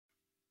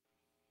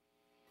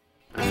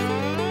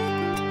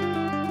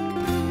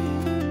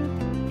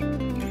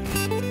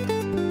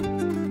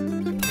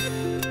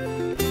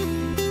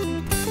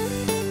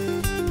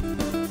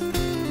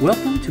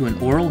Welcome to an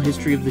Oral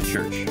History of the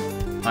Church.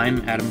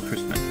 I'm Adam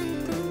Christman.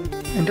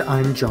 And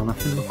I'm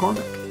Jonathan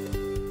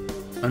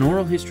McCormick. An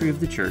Oral History of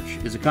the Church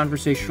is a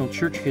conversational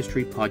church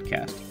history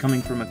podcast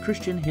coming from a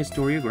Christian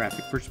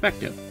historiographic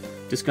perspective,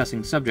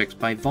 discussing subjects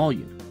by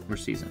volume or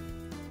season.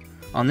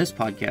 On this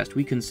podcast,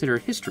 we consider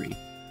history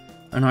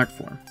an art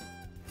form.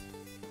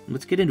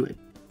 Let's get into it.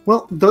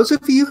 Well, those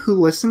of you who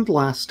listened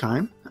last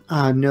time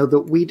know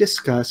that we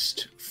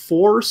discussed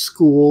four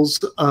schools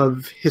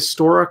of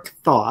historic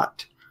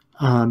thought,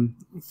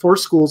 four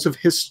schools of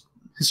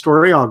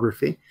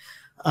historiography.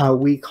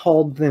 We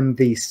called them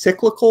the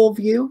cyclical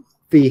view,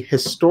 the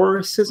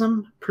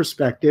historicism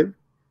perspective,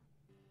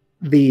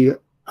 the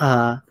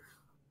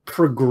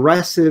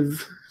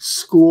progressive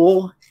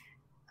school,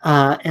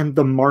 and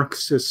the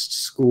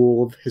Marxist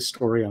school of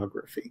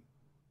historiography.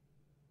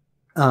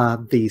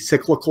 The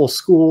cyclical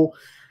school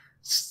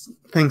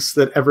thinks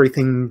that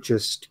everything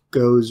just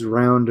goes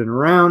round and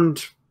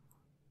around.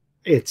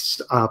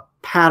 It's a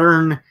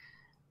pattern.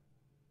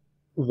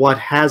 What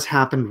has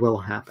happened will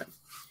happen.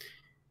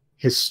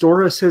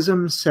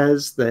 Historicism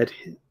says that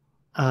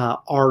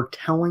our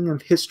telling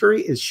of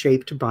history is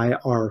shaped by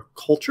our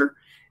culture,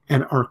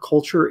 and our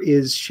culture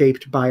is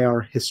shaped by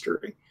our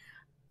history.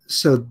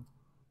 So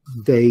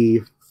they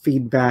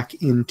feed back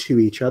into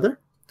each other.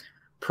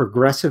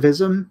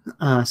 Progressivism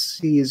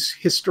sees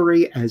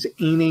history as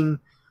aiming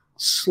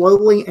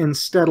slowly and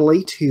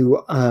steadily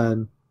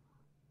to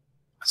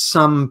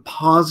some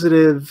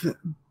positive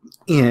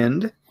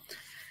end.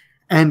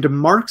 And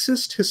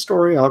Marxist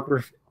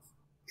historiography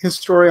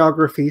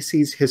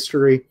sees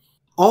history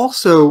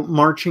also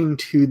marching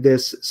to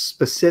this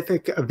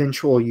specific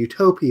eventual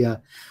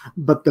utopia,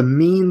 but the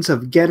means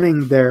of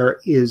getting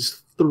there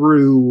is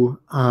through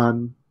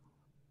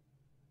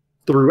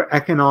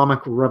economic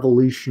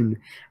revolution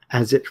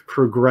as it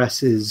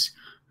progresses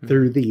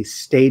through the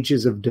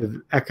stages of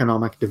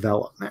economic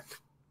development.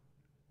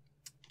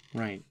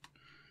 Right.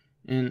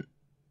 And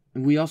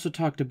we also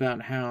talked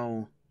about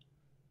how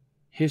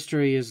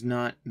history is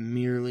not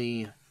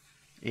merely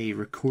a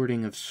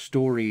recording of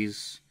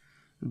stories,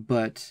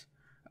 but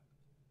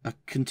a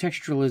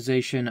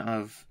contextualization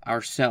of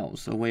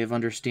ourselves, a way of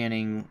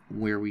understanding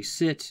where we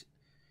sit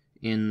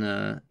in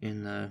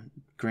the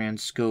grand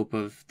scope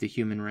of the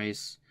human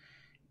race,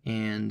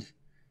 and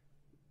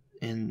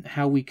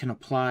how we can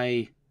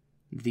apply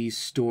these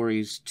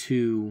stories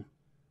to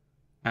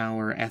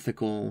our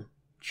ethical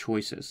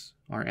choices,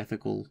 our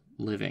ethical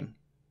living.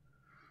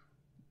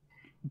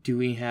 Do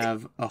we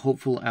have a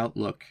hopeful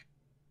outlook?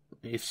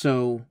 If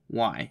so,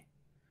 why?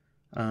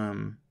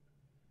 How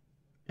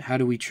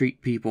do we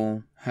treat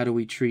people? How do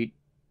we treat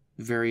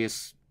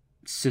various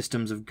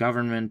systems of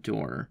government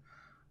or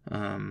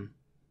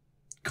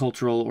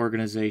cultural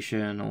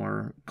organization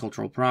or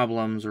cultural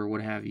problems or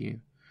what have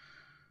you?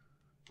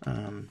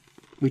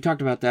 We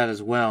talked about that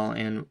as well,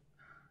 and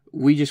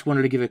we just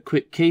wanted to give a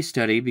quick case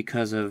study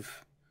because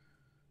of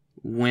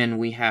when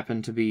we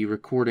happen to be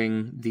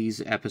recording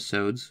these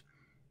episodes.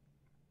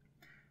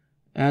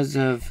 As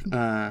of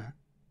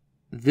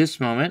this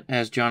moment,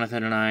 as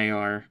Jonathan and I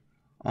are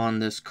on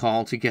this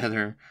call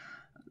together,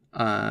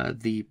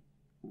 the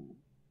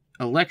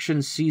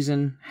election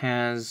season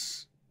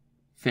has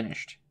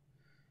finished.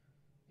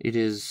 It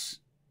is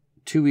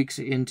 2 weeks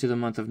into the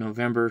month of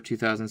November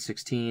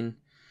 2016.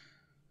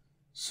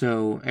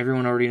 So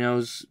everyone already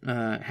knows,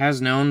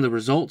 has known the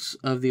results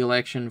of the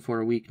election for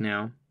a week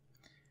now.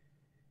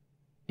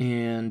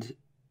 And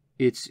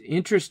it's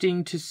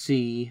interesting to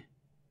see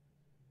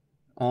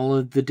all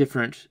of the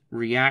different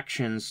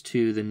reactions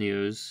to the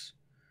news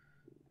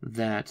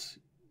that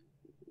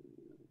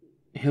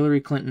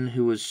Hillary Clinton,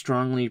 who was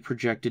strongly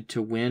projected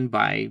to win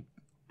by,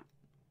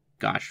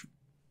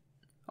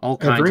 all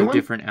kinds of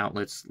different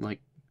outlets, like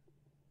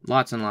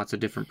lots and lots of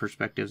different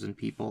perspectives and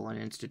people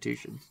and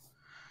institutions.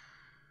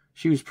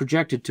 She was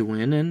projected to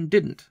win and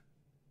didn't.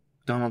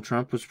 Donald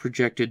Trump was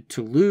projected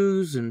to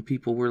lose and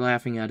people were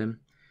laughing at him,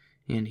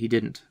 and he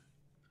didn't.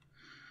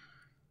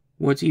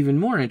 What's even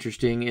more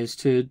interesting is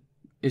to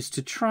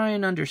try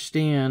and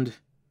understand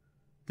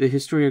the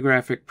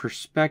historiographic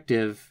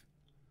perspective,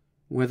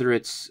 whether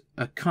it's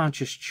a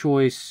conscious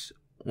choice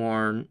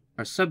or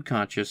a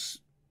subconscious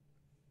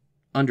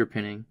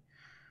underpinning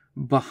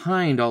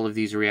behind all of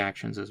these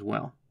reactions as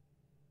well.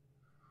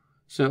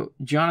 So,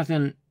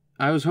 Jonathan,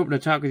 I was hoping to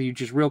talk with you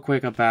just real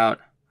quick about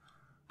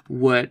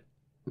what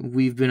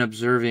we've been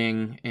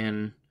observing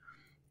in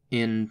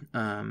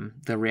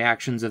the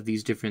reactions of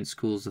these different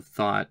schools of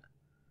thought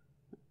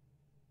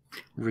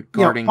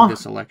regarding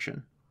this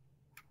election.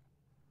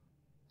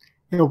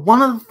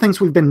 One of the things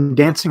we've been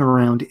dancing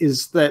around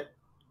is that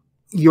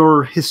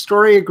your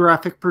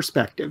historiographic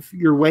perspective,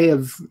 your way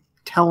of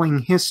telling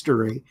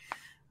history,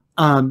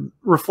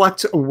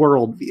 reflects a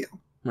worldview.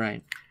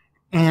 Right.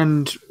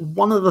 And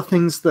one of the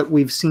things that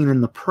we've seen in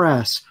the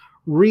press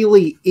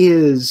really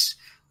is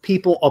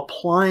people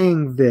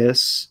applying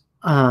this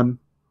in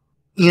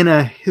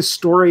a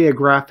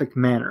historiographic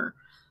manner.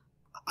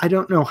 I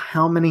don't know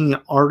how many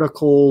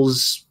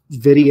articles,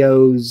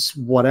 videos,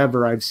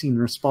 whatever I've seen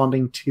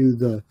responding to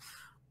the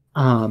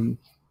to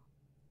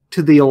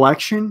the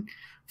election,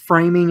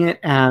 framing it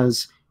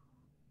as,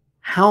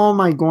 how am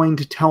I going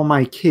to tell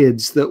my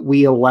kids that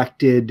we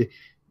elected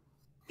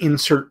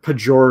insert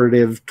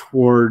pejorative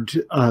toward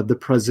the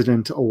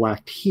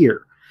president-elect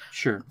here?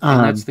 Sure.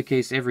 And that's the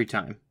case every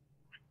time.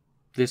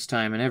 This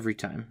time and every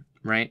time,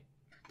 right?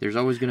 There's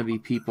always going to be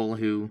people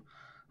who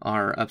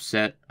are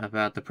upset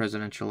about the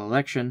presidential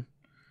election,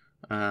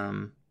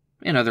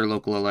 and other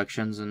local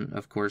elections, and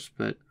of course,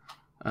 but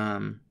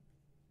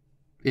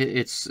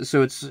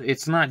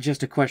it's not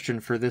just a question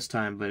for this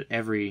time, but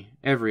every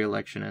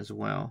election as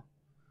well.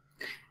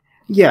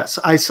 Yes,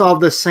 I saw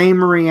the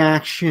same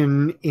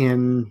reaction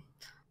in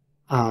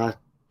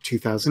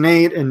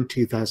 2008 and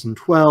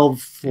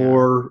 2012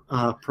 for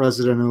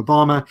President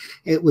Obama.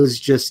 It was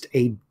just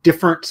a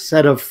different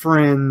set of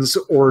friends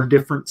or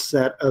different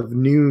set of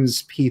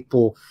news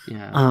people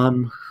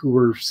who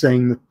were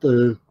saying that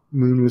the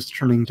moon was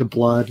turning to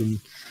blood. And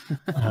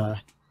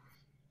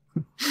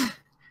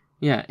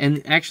yeah,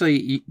 and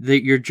actually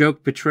your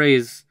joke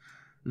betrays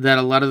that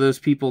a lot of those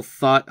people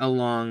thought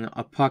along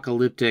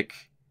apocalyptic,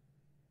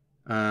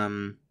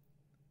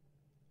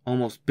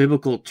 almost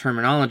biblical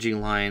terminology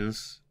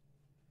lines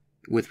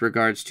with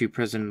regards to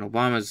President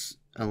Obama's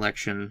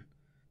election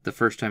the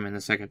first time and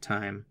the second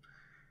time.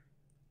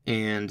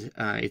 And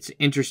it's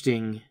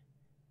interesting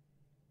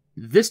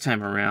this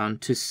time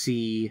around to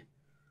see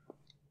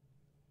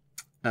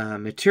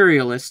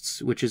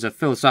materialists, which is a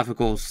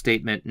philosophical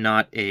statement,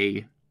 not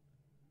a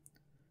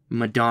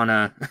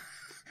Madonna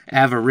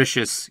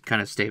avaricious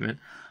kind of statement.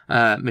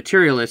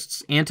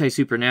 Materialists,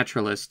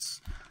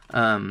 anti-supernaturalists,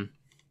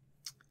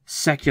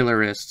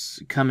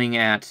 secularists coming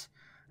at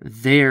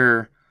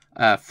their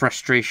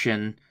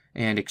frustration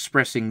and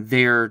expressing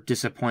their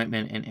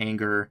disappointment and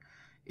anger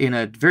in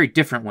a very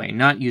different way,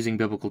 not using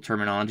biblical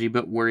terminology,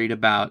 but worried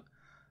about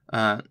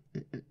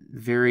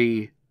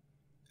very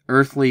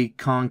earthly,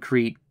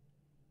 concrete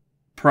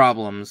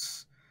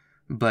problems,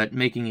 but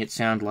making it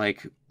sound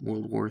like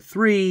World War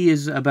III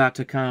is about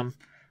to come,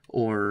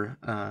 or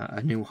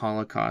a new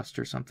Holocaust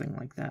or something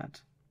like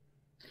that.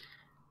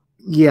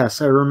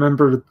 Yes, I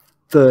remember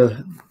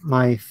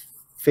my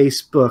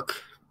Facebook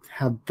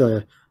had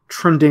the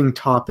trending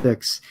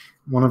topics.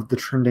 One of the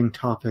trending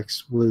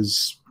topics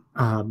was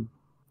a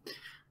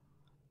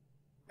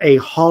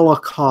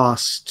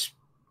Holocaust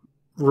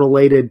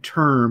related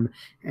term,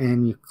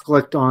 and you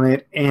clicked on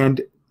it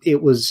and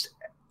it was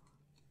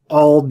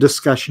all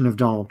discussion of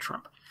Donald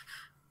Trump.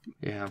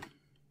 Yeah.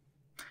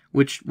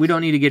 Which we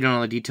don't need to get into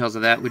all the details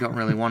of that. We don't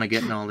really want to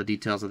get into all the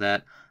details of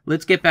that.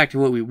 Let's get back to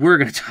what we were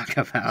going to talk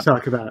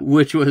about.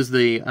 Which was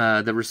the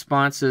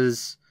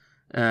responses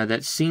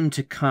that seemed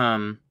to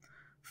come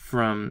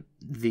from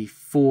the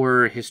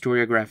 4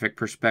 historiographic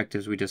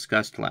perspectives we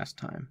discussed last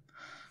time.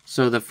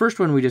 So the first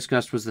one we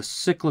discussed was the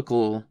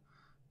cyclical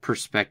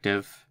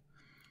perspective.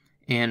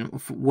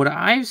 And what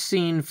I've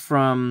seen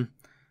from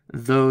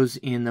those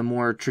in the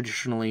more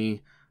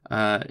traditionally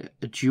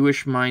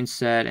Jewish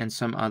mindset and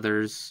some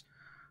others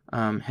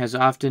has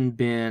often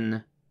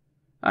been,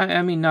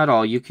 I mean, not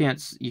all. You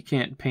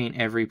can't paint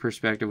every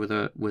perspective with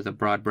a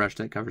broad brush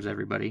that covers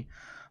everybody,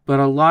 but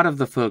a lot of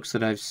the folks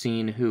that I've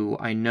seen who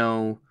I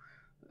know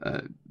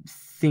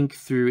think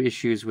through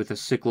issues with a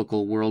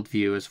cyclical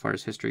worldview as far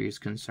as history is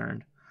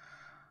concerned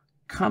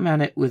come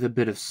at it with a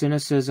bit of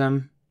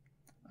cynicism.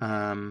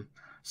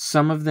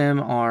 Some of them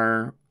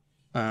are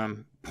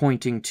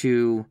pointing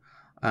to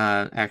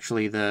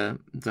actually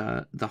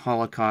the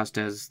Holocaust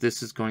as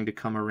this is going to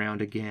come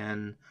around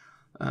again,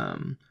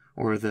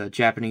 or the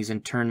Japanese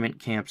internment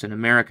camps in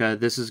America,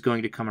 this is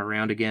going to come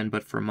around again,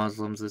 but for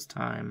Muslims this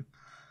time.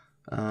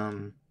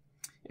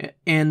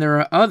 And there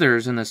are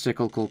others in the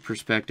cyclical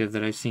perspective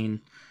that I've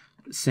seen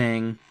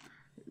saying,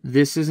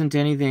 this isn't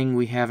anything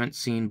we haven't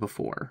seen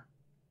before.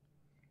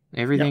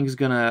 Everything's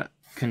going to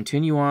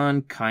continue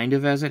on kind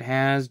of as it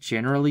has,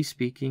 generally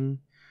speaking,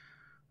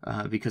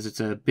 because it's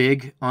a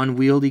big,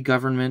 unwieldy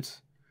government.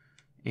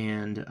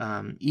 And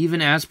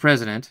even as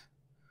president,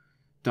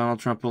 Donald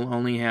Trump will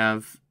only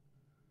have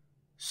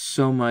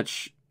so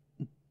much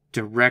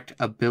direct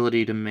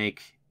ability to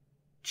make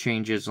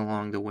changes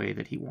along the way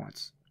that he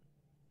wants.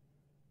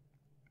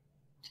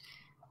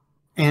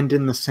 And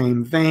in the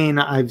same vein,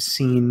 I've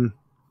seen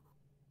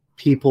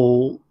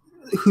people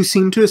who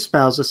seem to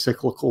espouse a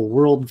cyclical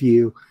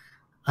worldview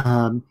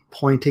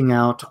pointing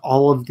out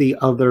all of the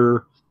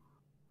other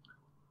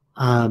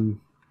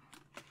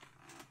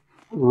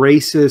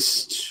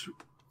racist,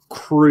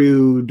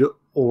 crude,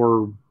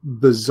 or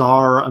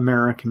bizarre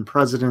American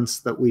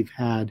presidents that we've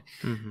had.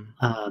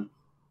 Mm-hmm.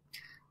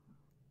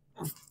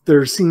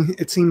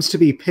 It seems to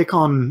be pick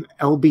on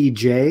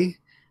LBJ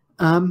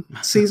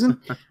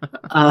season,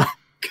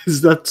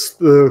 because that's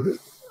the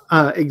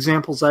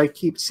examples I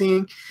keep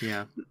seeing.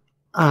 Yeah.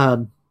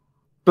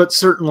 But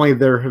certainly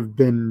there have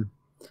been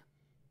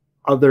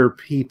other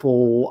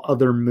people,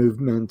 other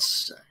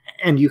movements,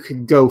 and you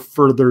could go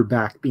further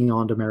back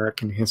beyond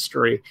American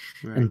history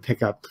and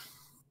pick up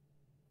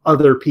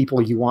other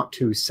people you want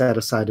to set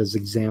aside as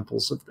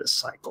examples of this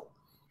cycle.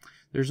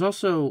 There's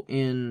also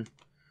in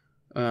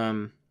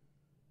I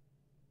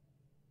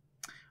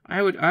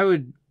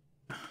would,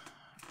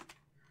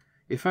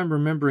 if I'm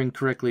remembering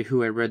correctly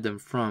who I read them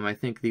from, I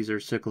think these are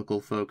cyclical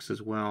folks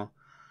as well.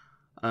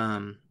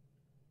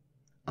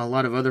 A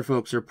lot of other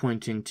folks are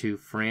pointing to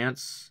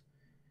France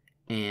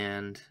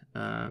and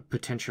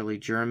potentially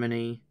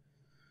Germany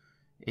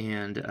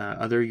and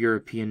other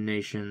European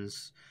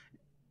nations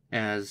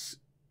as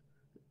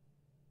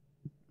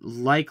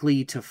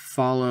likely to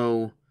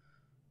follow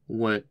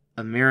what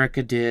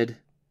America did,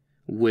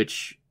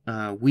 which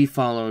we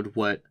followed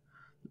what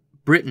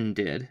Britain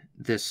did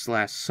this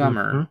last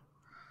summer,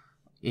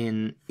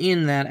 in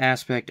that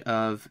aspect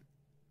of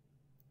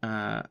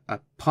a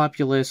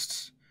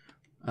populist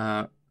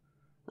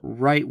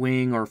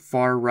right-wing or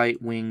far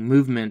right-wing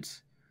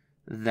movement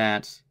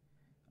that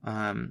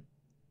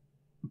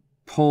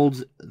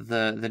pulled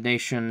the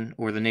nation,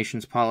 or the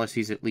nation's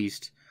policies at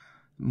least,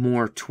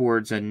 more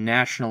towards a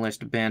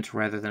nationalist bent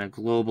rather than a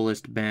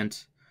globalist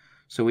bent.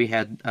 So we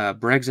had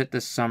Brexit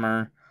this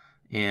summer,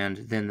 and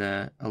then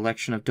the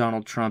election of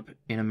Donald Trump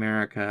in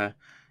America,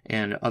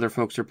 and other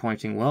folks are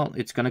pointing, well,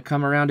 it's going to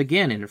come around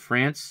again in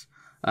France.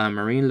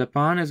 Marine Le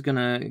Pen is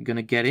gonna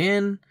get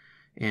in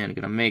and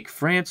gonna make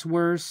France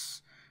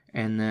worse,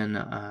 and then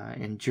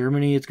in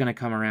Germany it's gonna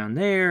come around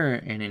there,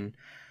 and in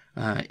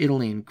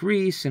Italy and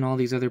Greece and all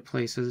these other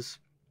places.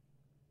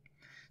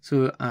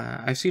 So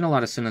I've seen a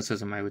lot of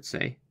cynicism, I would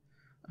say,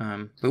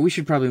 but we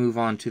should probably move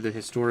on to the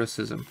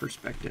historicism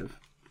perspective.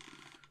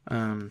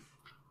 Go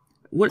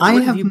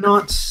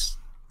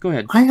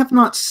ahead. I have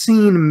not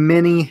seen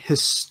many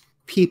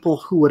people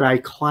who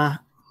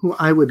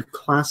I would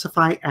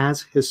classify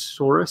as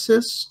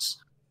historicists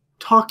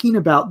talking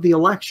about the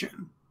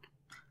election.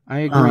 I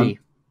agree.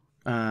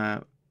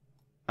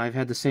 I've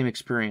had the same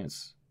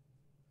experience.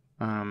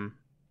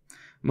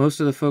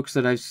 Most of the folks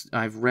that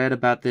I've read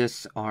about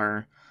this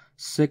are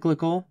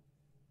cyclical,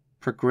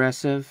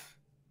 progressive,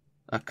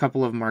 a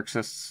couple of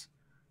Marxists,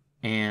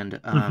 and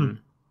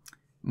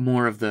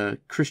more of the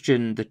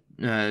Christian,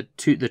 the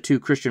two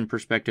Christian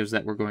perspectives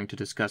that we're going to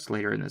discuss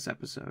later in this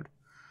episode.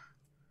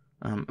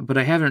 But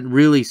I haven't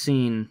really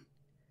seen,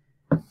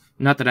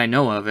 not that I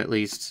know of at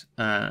least,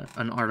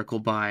 an article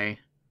by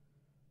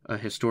a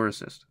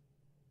historicist.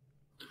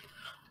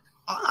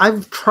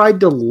 I've tried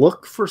to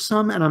look for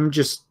some, and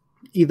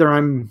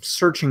I'm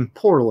searching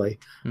poorly,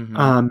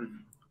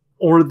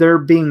 or they're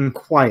being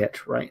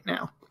quiet right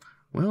now.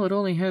 Well, it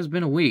only has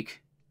been a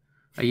week.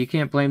 You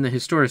can't blame the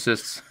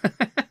historicists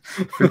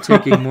for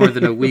taking more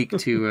than a week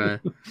to...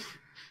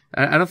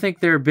 I don't think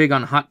they're big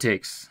on hot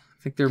takes.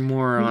 I think they're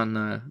more on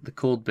the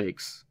cold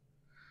bakes.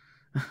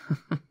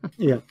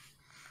 Yeah.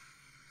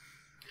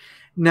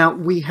 Now,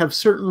 we have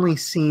certainly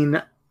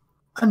seen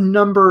a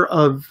number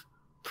of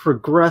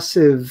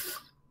progressive...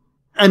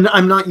 And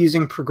I'm not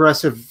using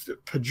progressive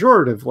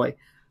pejoratively.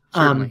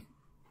 Certainly.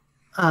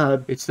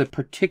 It's the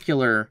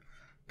particular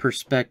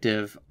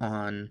perspective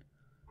on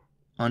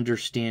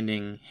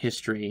understanding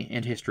history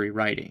and history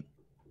writing.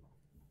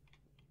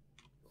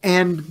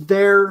 And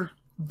their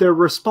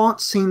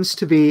response seems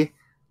to be,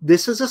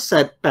 this is a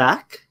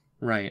setback.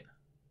 Right.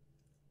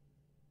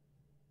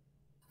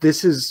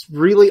 This is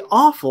really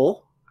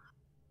awful,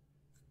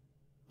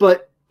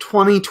 but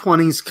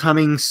 2020's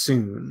coming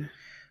soon.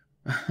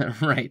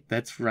 Right,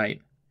 that's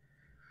right.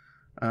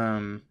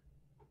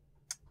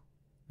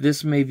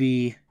 This may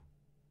be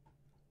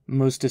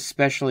most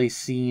especially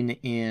seen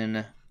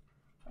in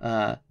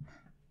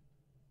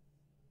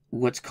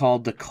what's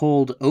called the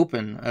cold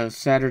open of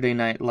Saturday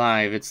Night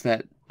Live. It's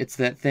that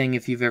thing,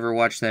 if you've ever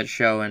watched that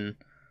show, and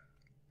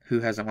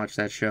who hasn't watched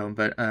that show,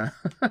 but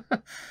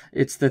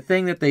it's the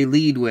thing that they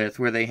lead with,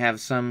 where they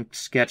have some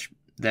sketch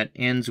that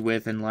ends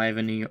with, and live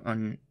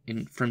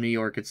from New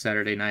York, it's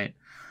Saturday night.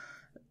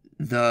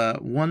 The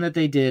one that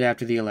they did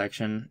after the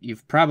election,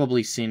 you've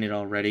probably seen it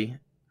already.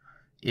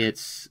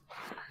 It's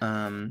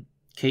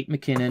Kate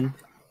McKinnon,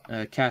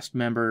 a cast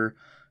member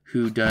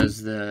who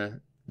does the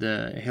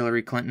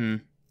Hillary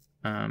Clinton,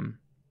 oh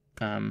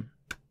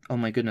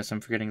my goodness,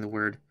 I'm forgetting the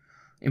word,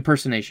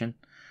 impersonation.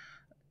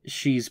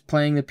 She's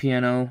playing the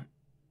piano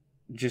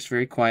just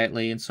very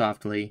quietly and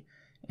softly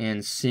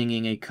and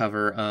singing a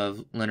cover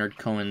of Leonard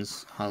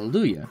Cohen's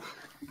Hallelujah,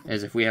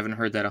 as if we haven't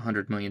heard that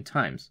 100 million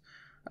times.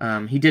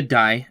 He did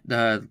die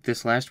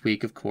this last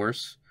week, of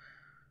course.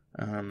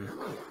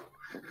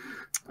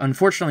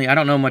 Unfortunately, I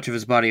don't know much of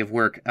his body of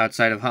work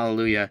outside of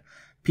Hallelujah.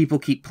 People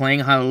keep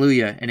playing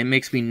Hallelujah, and it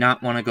makes me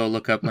not want to go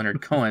look up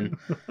Leonard Cohen.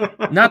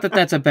 Not that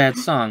that's a bad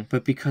song,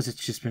 but because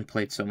it's just been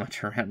played so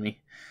much around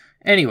me.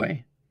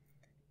 Anyway,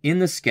 in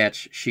the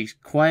sketch, she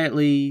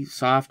quietly,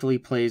 softly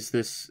plays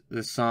this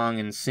song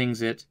and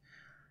sings it,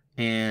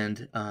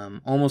 and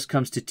almost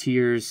comes to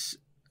tears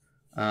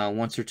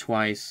once or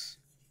twice.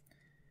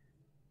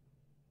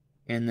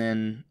 And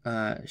then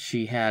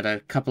she had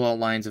a couple of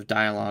lines of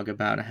dialogue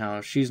about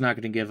how she's not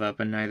going to give up,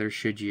 and neither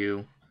should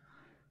you.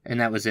 And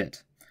that was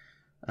it.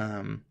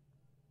 I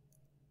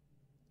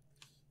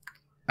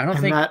don't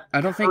think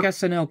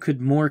SNL could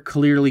more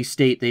clearly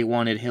state they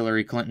wanted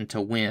Hillary Clinton to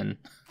win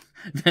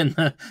than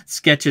the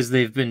sketches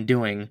they've been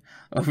doing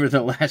over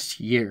the last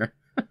year.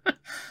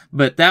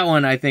 But that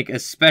one, I think,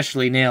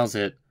 especially nails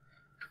it.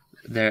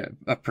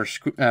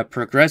 A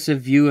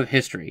progressive view of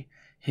history.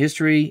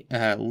 History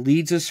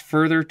leads us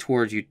further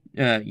towards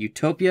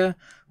utopia.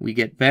 We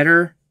get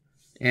better.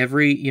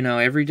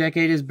 Every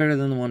decade is better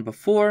than the one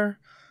before.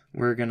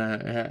 We're going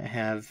to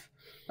have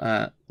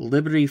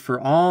liberty for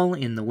all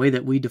in the way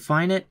that we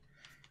define it.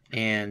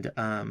 And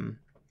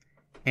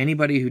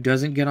anybody who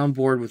doesn't get on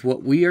board with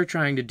what we are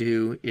trying to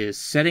do is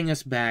setting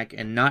us back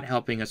and not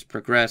helping us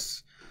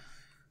progress.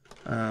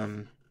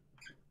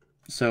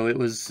 So it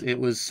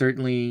was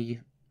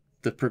certainly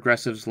the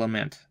progressives'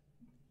 lament.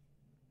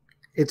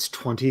 It's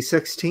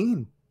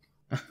 2016.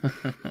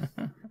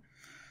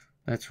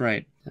 That's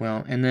right.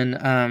 Well, and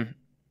then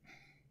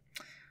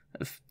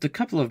the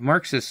couple of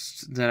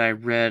Marxists that I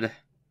read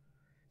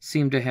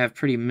seemed to have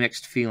pretty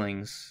mixed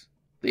feelings.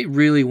 They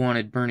really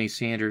wanted Bernie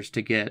Sanders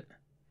to get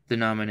the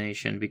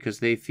nomination because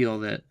they feel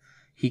that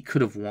he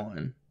could have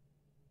won.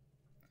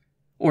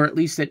 Or at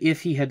least that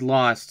if he had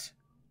lost,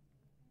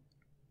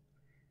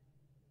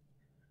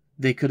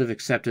 they could have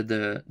accepted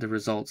the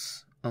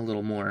results a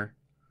little more.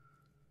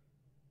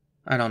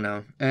 I don't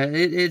know.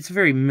 It's a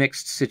very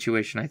mixed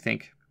situation, I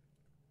think,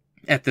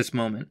 at this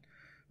moment,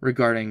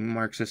 regarding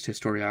Marxist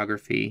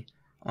historiography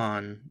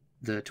on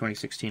the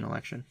 2016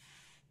 election.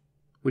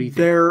 What do you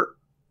think?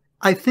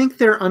 I think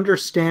their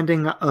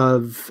understanding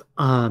of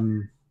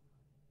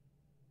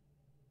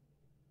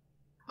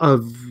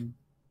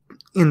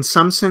in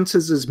some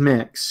senses is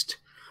mixed,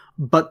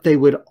 but they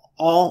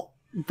all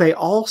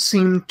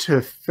seem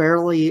to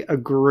fairly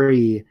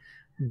agree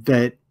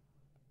that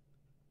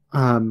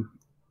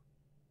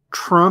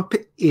Trump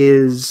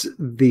is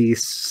the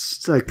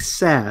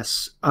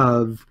success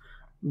of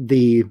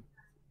the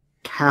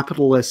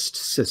capitalist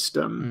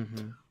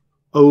system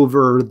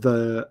over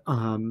the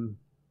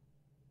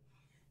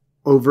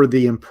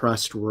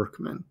oppressed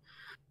workman,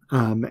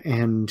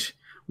 and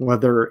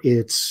whether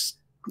it's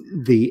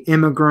the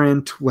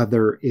immigrant,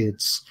 whether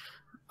it's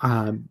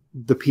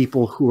the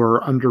people who are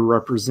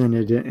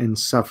underrepresented and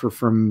suffer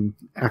from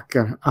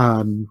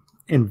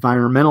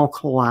environmental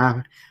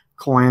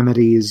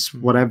calamities,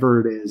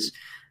 whatever it is,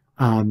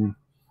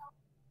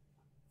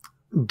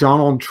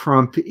 Donald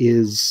Trump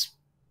is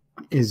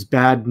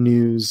bad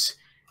news.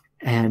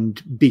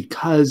 And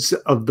because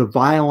of the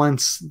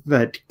violence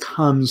that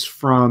comes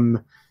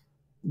from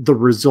the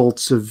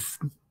results of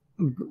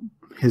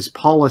his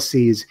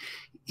policies,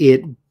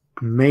 it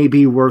may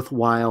be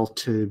worthwhile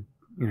to,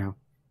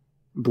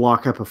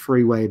 block up a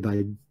freeway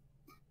by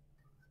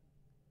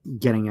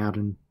getting out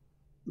and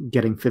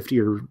getting 50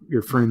 of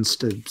your friends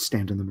to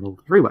stand in the middle of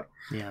the freeway.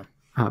 Yeah.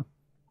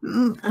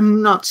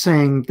 I'm not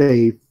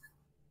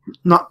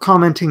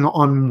commenting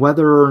on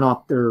whether or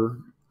not their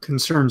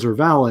concerns are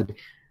valid.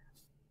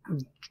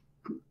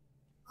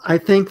 I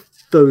think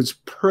the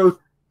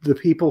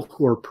people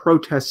who are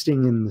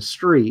protesting in the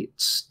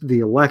streets, the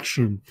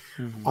election,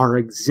 are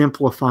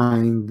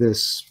exemplifying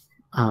this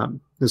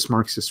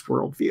Marxist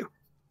worldview.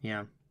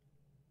 Yeah.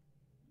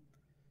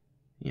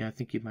 Yeah, I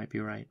think you might be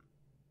right.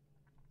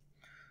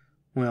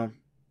 Well,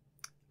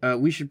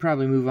 we should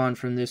probably move on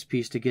from this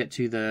piece to get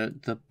to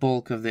the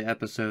bulk of the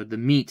episode, the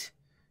meat,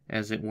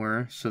 as it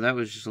were. So that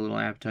was just a little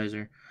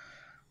appetizer.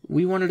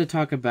 We wanted to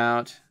talk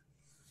about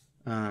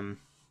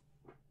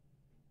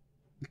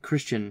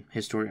Christian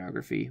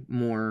historiography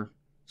more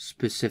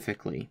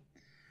specifically.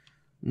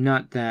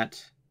 Not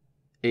that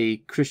a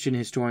Christian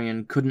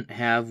historian couldn't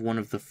have one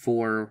of the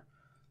four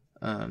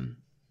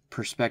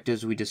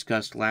perspectives we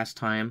discussed last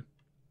time.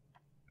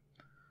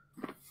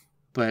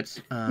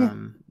 But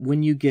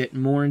when you get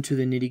more into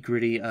the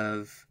nitty-gritty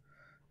of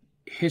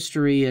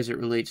history as it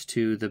relates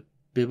to the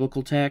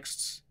biblical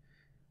texts,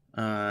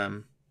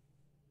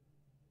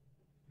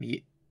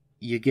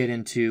 you get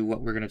into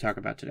what we're going to talk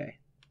about today.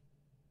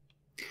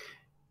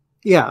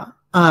 Yeah.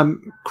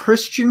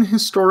 Christian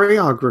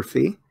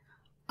historiography,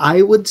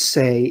 I would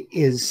say,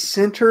 is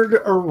centered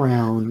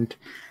around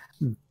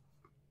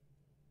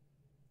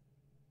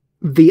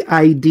the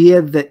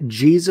idea that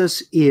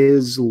Jesus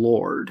is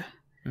Lord.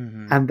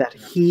 And that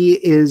he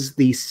is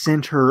the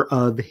center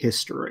of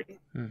history.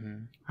 He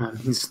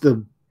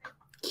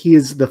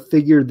is the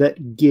figure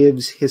that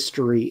gives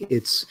history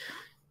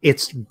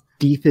its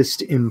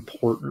deepest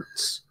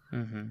importance.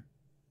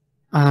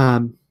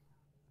 Now,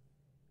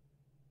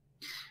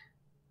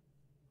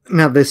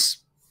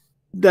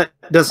 that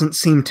doesn't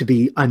seem to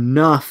be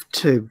enough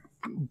to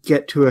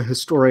get to a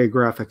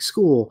historiographic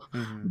school,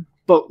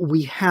 but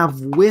we have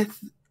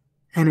with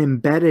and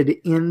embedded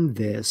in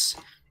this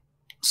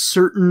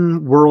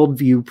certain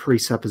worldview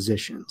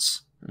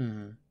presuppositions.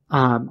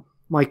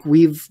 Like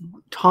we've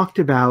talked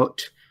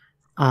about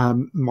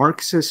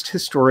Marxist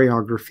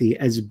historiography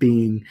as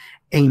being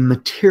a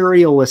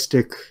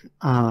materialistic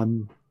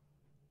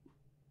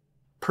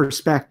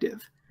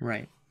perspective.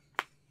 Right.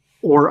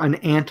 Or an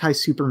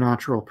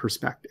anti-supernatural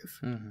perspective.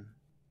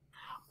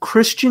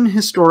 Christian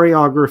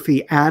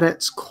historiography at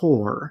its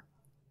core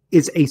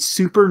is a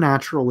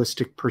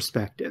supernaturalistic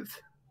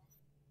perspective.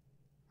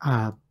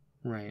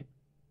 Right.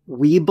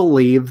 We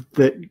believe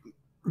that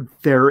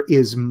there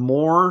is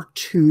more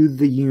to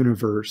the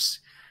universe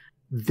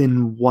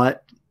than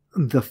what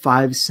the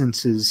five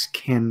senses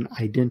can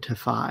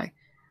identify.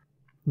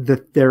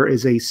 That there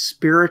is a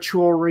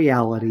spiritual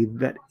reality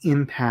that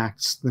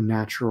impacts the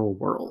natural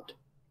world.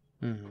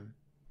 Mm-hmm.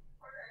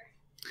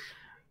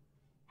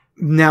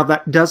 Now,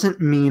 that doesn't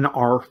mean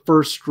our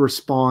first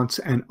response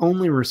and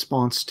only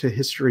response to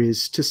history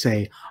is to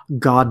say,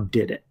 God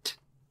did it.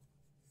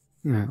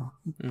 You know,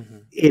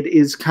 It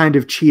is kind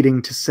of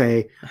cheating to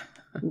say,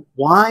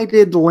 why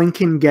did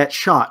Lincoln get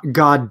shot?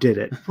 God did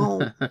it.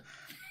 Well,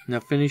 now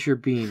finish your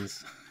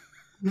beans.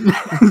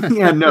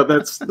 Yeah, no,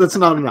 that's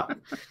not enough.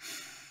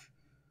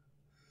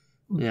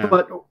 Yeah.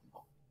 But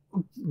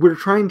we're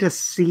trying to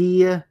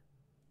see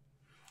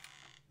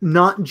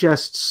not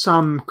just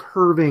some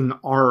curving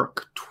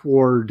arc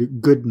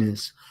toward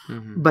goodness,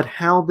 but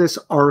how this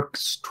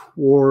arcs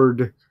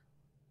toward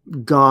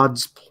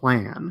God's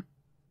plan.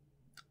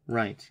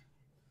 Right.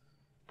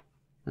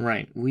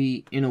 Right.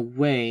 We, in a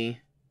way,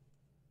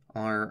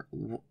 are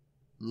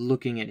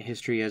looking at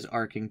history as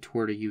arcing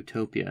toward a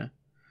utopia,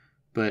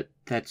 but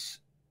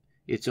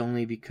it's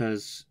only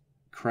because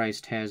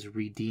Christ has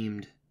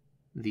redeemed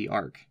the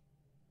arc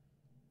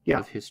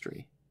of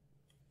history.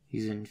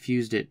 He's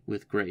infused it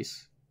with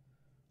grace,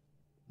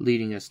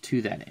 leading us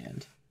to that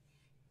end.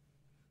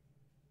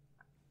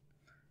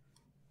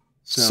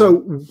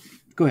 So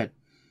go ahead.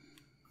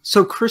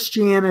 So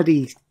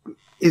Christianity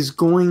is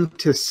going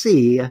to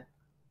see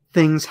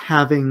things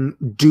having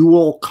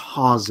dual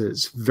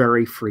causes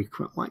very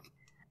frequently.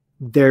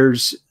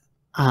 There's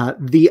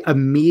the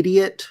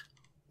immediate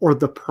or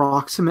the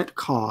proximate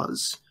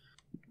cause,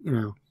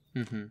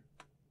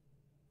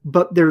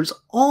 but there's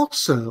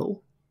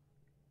also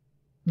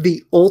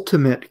the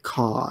ultimate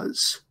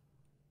cause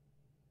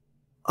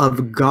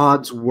of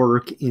God's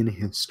work in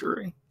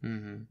history.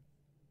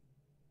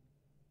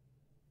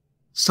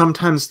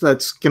 Sometimes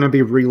that's going to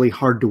be really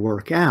hard to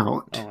work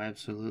out. Oh,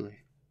 absolutely.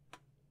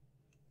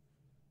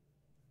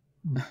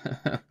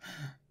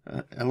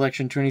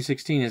 Election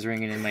 2016 is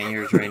ringing in my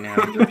ears right now.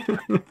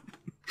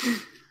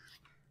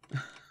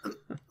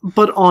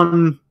 But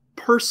on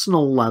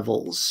personal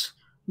levels,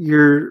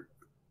 if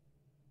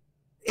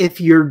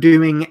you're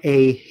doing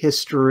a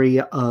history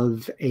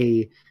of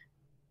a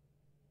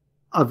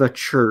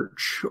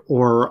church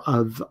or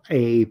of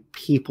a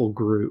people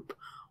group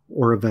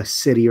or of a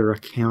city or a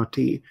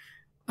county,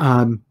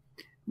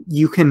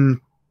 you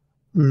can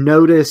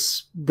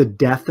notice the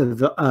death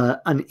of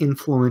an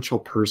influential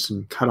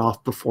person cut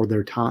off before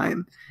their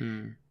time.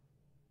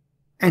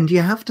 And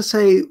you have to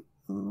say,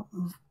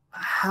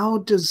 how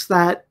does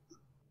that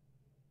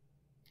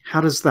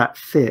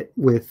fit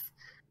with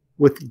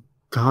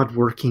God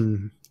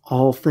working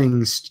all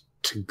things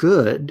to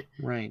good?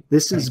 Right.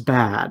 This is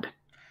bad.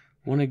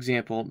 One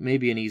example,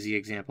 maybe an easy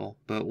example,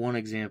 but one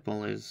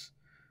example is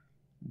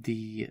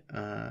the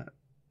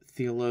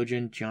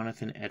theologian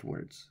Jonathan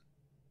Edwards.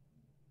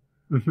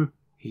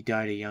 He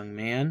died a young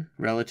man,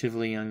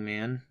 relatively young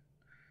man.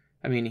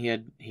 I mean,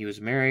 he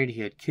was married,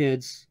 he had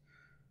kids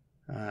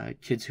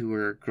who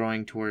were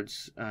growing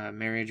towards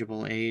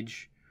marriageable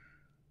age,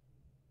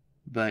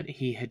 but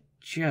he had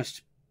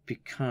just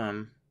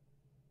become.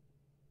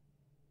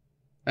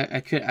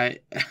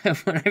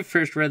 When I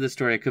first read the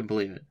story, I couldn't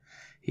believe it.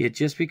 He had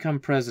just become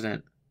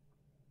president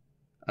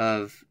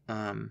of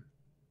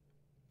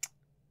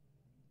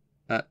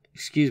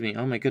excuse me,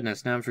 oh my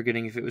goodness, now I'm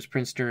forgetting if it was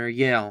Princeton or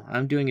Yale.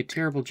 I'm doing a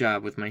terrible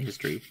job with my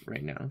history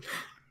right now.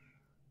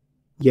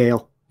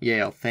 Yale,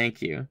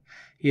 thank you.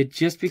 He had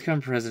just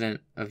become president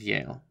of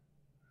Yale.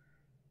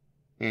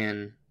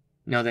 And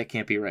no, that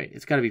can't be right.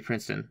 It's got to be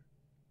Princeton.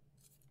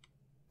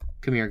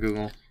 Come here,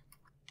 Google.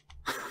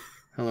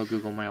 Hello,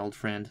 Google, my old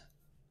friend.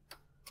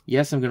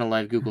 Yes, I'm going to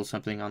live Google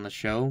something on the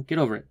show. Get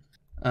over it.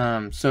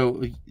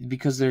 So,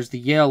 because there's the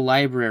Yale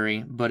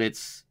Library, but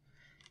it's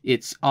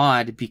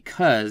odd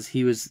because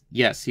he was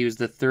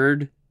the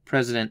third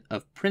president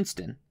of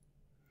Princeton.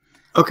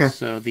 Okay.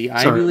 So the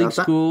Ivy League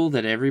school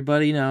that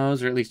everybody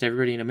knows, or at least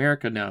everybody in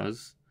America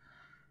knows,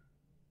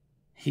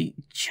 he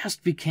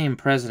just became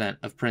president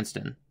of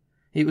Princeton.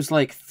 It was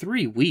like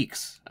 3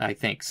 weeks, I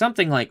think,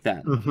 something like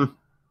that.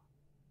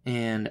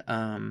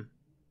 And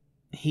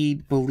he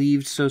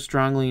believed so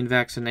strongly in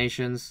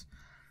vaccinations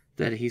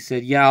that he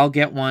said, yeah, I'll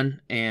get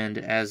one. And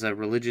as a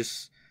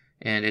religious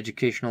and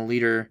educational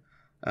leader,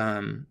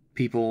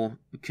 people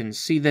can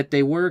see that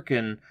they work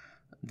and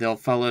they'll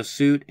follow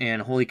suit.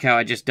 And holy cow,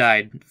 I just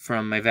died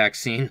from my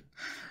vaccine.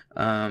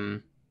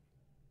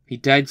 He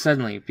died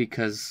suddenly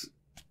because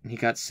he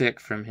got sick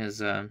from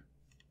his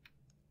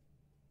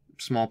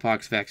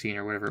smallpox vaccine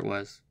or whatever it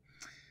was.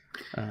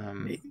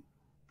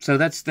 So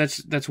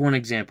that's one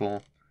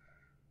example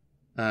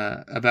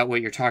about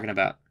what you're talking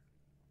about.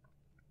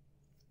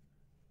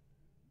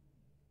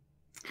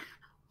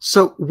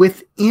 So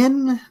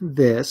within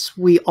this,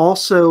 we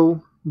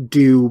also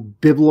do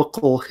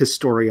biblical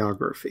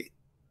historiography.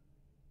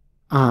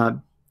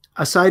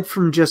 Aside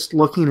from just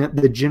looking at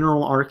the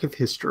general arc of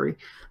history,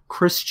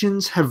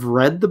 Christians have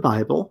read the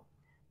Bible,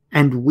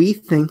 and we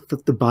think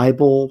that the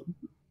Bible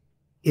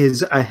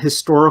is a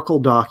historical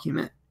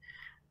document,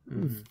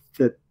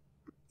 that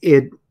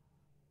it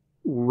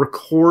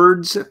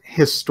records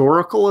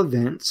historical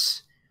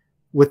events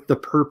with the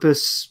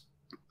purpose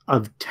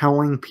of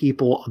telling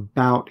people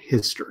about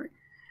history.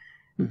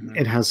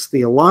 It has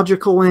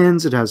theological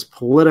ends, it has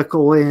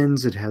political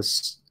ends, it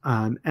has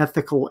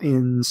ethical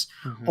ends,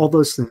 all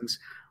those things.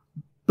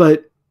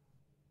 But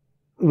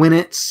when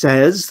it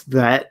says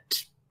that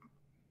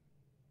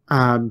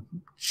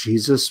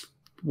Jesus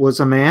was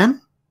a man,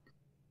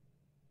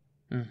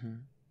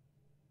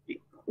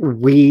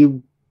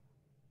 we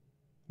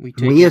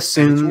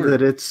assume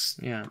that it's,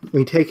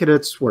 we take it at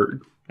its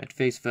word. At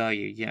face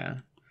value, yeah.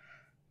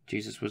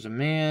 Jesus was a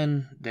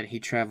man, that he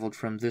traveled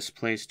from this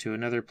place to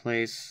another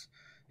place,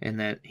 and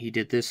that he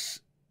did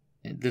this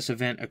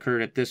event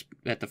occurred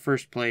at the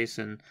first place,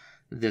 and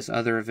this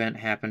other event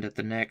happened at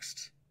the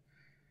next.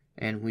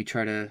 And we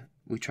try to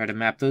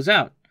map those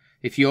out.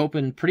 If you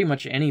open pretty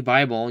much any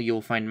Bible,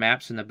 you'll find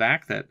maps in the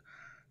back that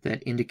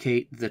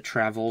indicate the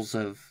travels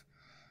of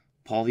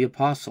Paul the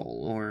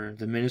Apostle, or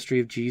the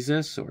ministry of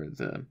Jesus, or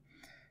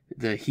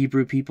the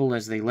Hebrew people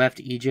as they left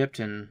Egypt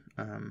and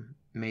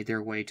made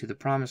their way to the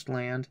Promised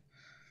Land.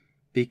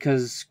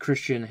 Because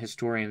Christian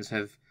historians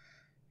have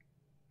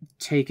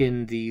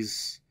taken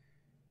these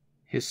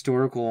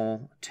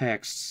historical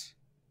texts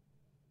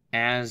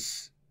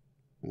as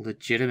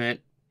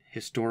legitimate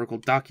historical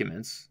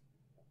documents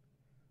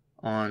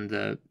on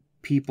the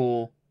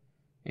people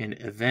and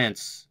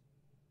events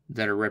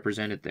that are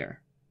represented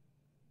there.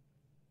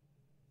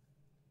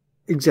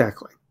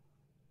 Exactly.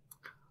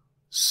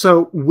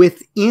 So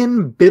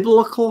within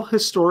biblical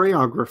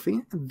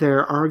historiography,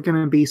 there are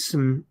going to be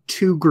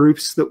two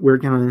groups that we're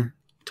going to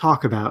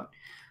talk about.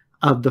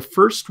 The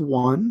first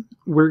one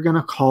we're going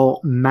to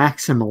call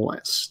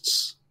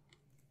maximalists.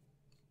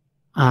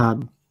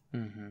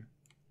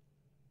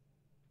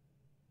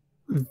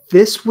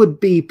 This would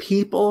be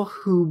people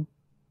who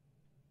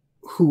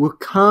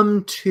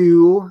come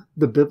to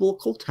the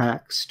biblical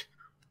text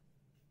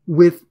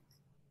with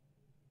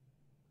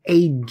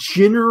a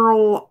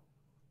general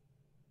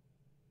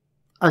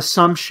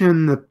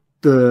assumption that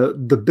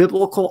the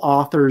biblical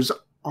authors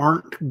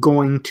aren't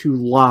going to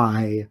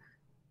lie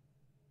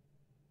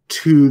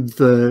to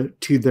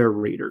their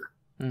reader.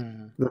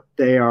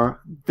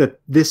 That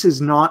this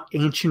is not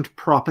ancient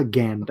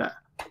propaganda.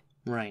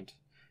 Right.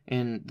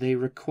 And they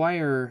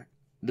require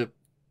the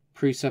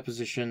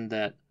presupposition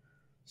that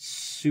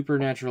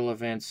supernatural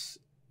events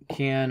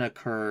can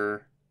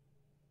occur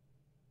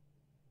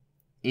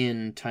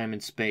in time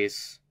and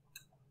space.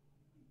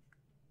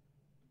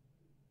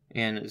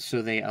 And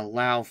so they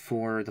allow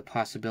for the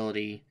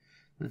possibility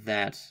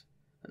that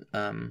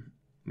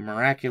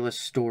miraculous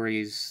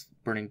stories,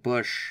 burning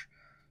bush,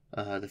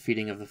 the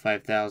feeding of the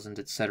 5,000,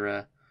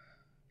 etc.,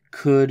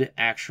 could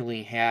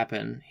actually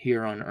happen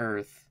here on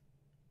Earth,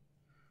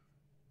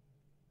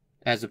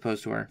 as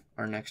opposed to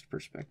our next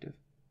perspective.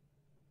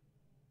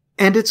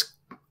 And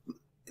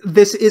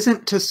this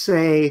isn't to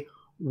say,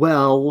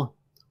 well,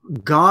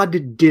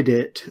 God did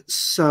it,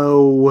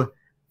 so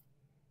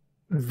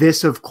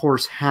this, of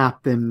course,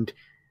 happened,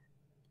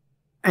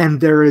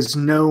 and there is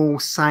no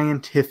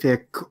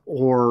scientific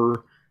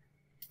or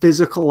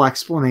physical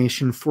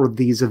explanation for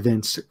these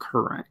events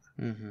occurring.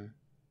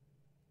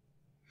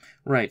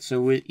 Right,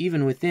 so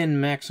even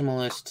within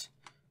maximalist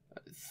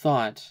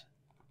thought,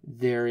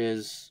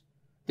 there's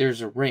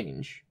a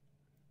range.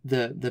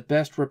 The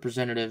best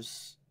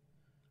representatives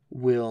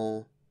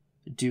will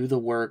do the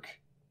work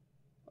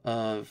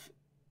of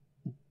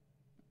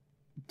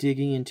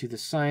digging into the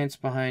science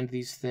behind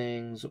these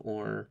things,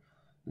 or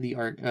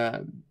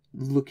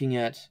looking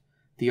at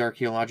the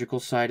archaeological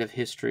side of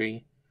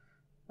history,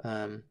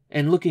 and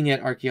looking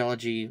at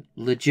archaeology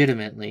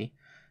legitimately,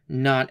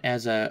 not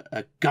as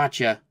a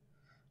gotcha,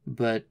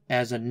 but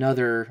as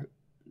another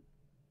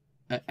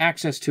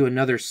access to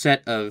another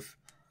set of,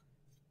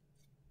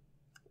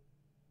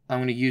 I'm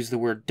going to use the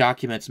word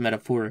documents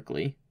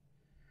metaphorically.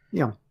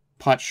 Yeah.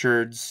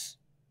 Potsherds,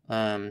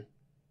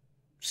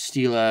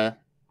 stela,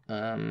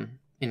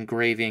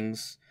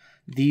 engravings,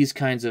 these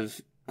kinds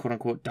of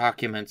quote-unquote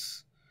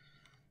documents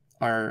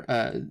are,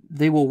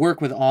 they will work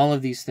with all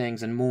of these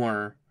things and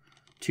more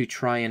to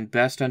try and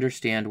best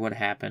understand what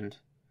happened,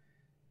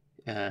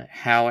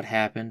 how it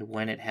happened,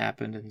 when it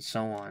happened, and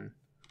so on.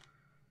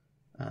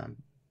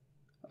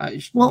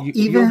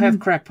 You'll have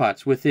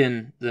crackpots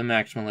within the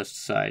maximalist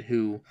side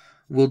who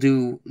will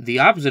do the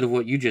opposite of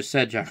what you just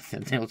said,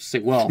 Jonathan. They'll say,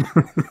 well,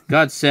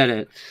 God said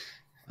it,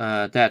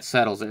 that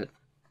settles it.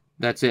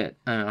 That's it.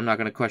 I'm not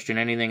going to question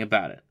anything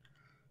about it.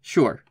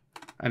 Sure.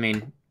 I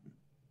mean,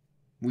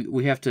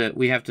 we have to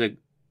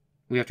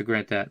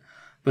grant that.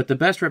 But the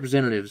best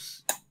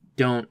representatives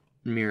don't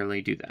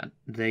merely do that.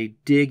 They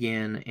dig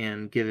in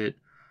and give it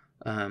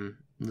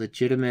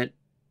legitimate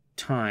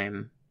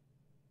time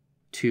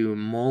to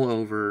mull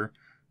over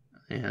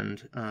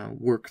and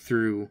work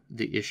through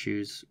the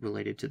issues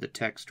related to the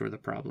text or the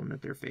problem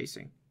that they're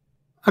facing.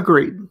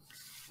 Agreed.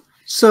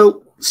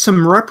 So,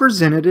 some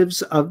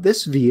representatives of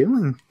this view,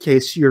 in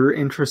case you're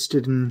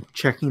interested in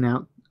checking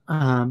out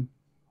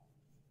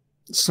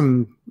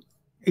some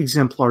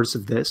exemplars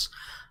of this.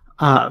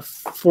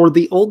 For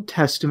the Old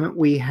Testament,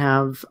 we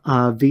have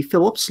V.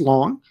 Phillips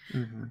Long.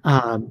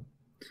 Mm-hmm.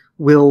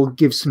 We'll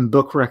give some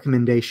book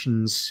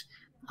recommendations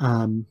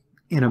in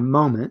a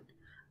moment.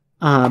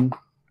 But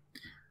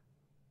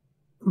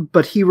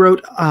he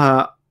wrote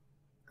Art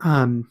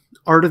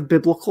of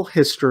Biblical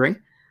History.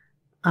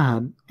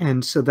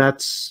 And so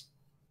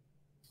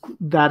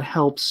that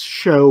helps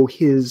show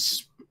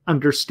his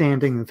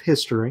understanding of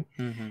history.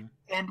 Mm-hmm.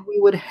 And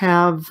we would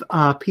have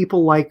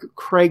people like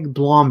Craig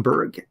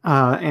Blomberg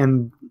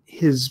and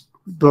his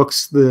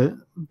books,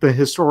 the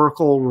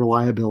historical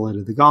reliability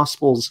of the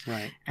Gospels,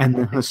 right, and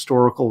the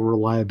historical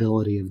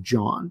reliability of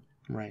John.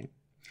 Right.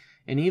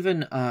 And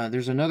even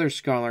there's another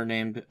scholar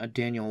named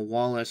Daniel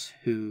Wallace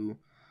who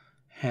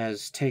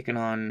has taken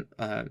on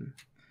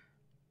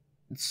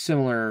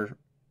similar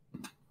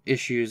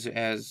issues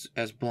as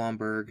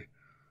Blomberg,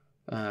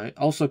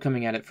 also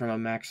coming at it from a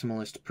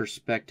maximalist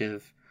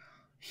perspective.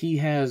 He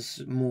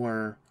has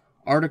more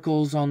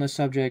articles on the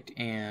subject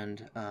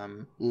and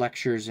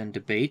lectures and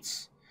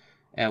debates,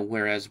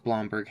 whereas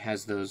Blomberg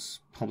has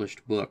those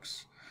published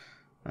books.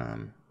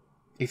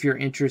 If you're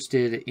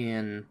interested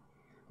in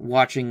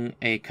watching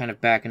a kind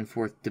of back and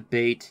forth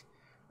debate,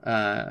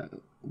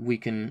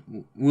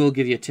 we'll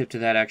give you a tip to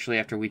that actually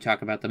after we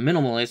talk about the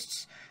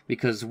minimalists,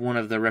 because one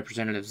of the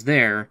representatives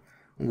there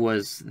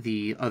was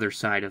the other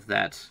side of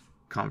that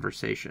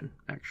conversation,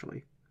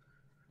 actually.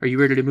 Are you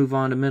ready to move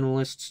on to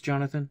minimalists,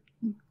 Jonathan?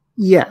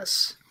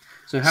 Yes.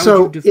 So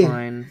how would you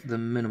define the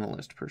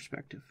minimalist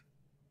perspective?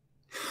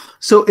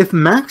 So if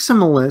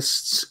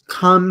maximalists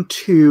come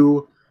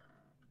to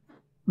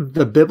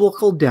the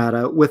biblical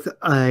data with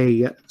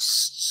a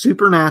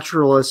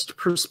supernaturalist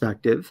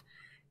perspective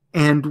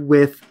and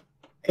with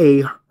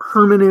a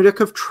hermeneutic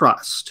of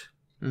trust,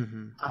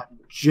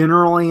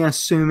 generally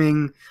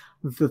assuming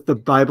that the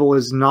Bible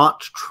is not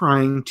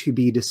trying to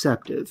be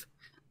deceptive,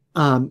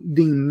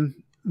 the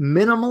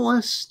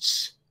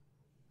minimalists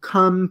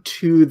come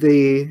to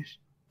the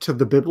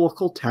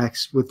biblical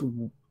text with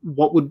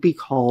what would be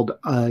called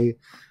a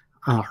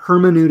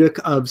hermeneutic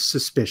of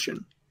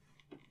suspicion,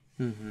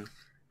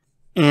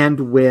 and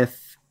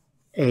with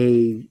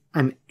an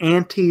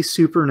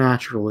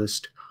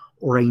anti-supernaturalist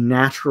or a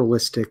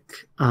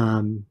naturalistic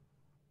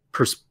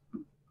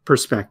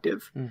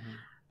perspective.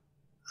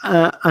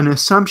 An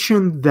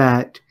assumption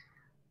that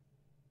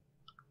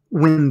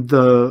when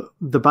the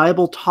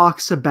Bible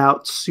talks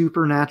about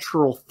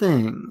supernatural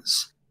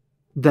things,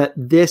 that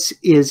this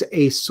is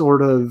a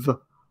sort of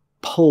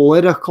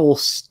political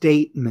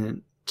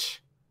statement,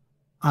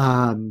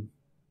 or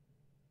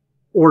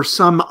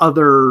some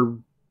other,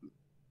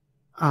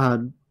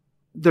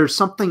 there's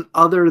something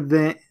other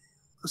than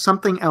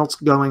something else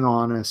going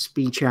on, a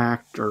speech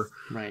act, or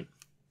right.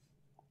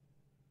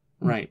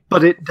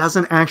 But it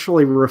doesn't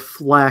actually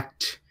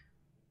reflect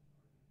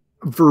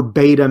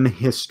verbatim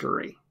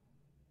history.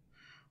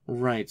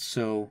 Right,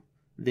 so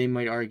they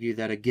might argue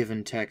that a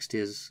given text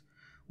is,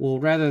 well,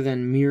 rather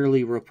than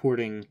merely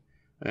reporting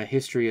a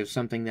history of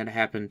something that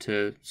happened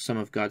to some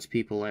of God's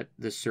people at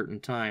this certain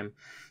time,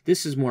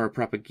 this is more a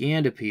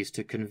propaganda piece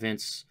to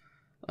convince,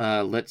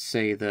 let's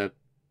say, the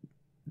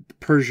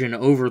Persian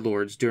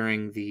overlords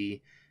during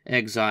the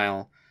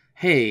exile,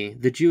 hey,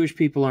 the Jewish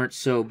people aren't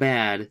so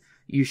bad,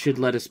 you should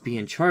let us be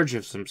in charge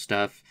of some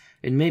stuff,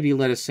 and maybe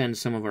let us send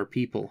some of our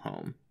people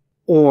home.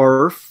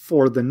 Or,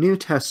 for the New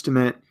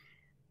Testament,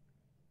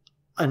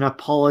 an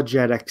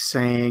apologetic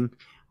saying,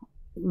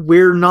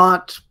 we're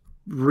not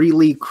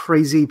really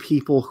crazy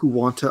people who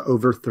want to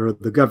overthrow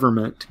the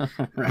government.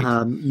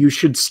 Right. You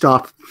should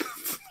stop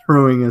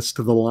throwing us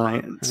to the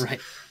lions.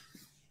 Right.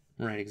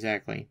 Right,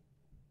 exactly.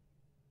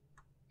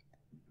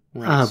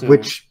 Right,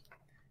 which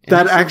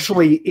that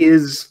actually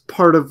is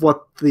part of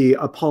what the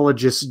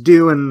apologists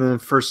do in the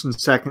 1st and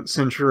 2nd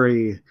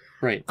century.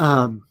 Right.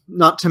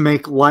 Not to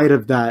make light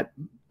of that,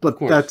 but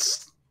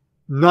that's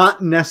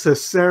not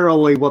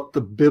necessarily what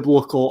the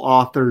biblical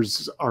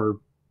authors are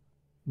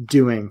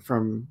doing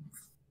from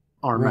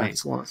our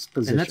maximalist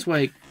position. And that's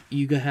why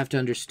you have to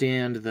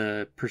understand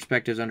the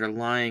perspectives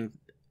underlying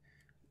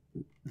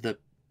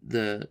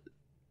the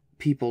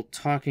people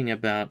talking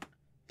about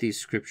these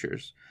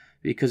scriptures.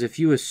 Because if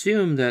you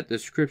assume that the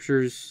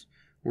scriptures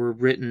were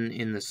written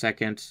in the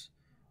 2nd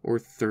or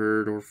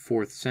 3rd or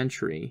 4th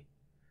century,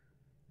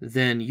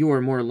 then you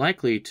are more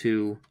likely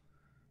to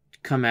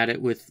come at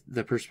it with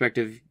the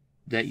perspective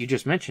that you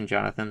just mentioned,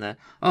 Jonathan, that,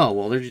 oh,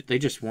 well, they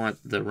just want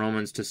the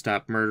Romans to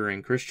stop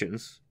murdering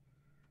Christians.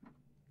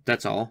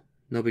 That's all.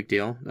 No big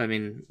deal. I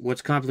mean,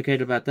 what's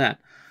complicated about that?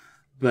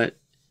 But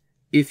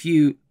if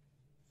you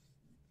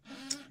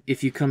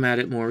come at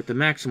it more with the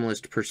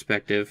maximalist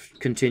perspective,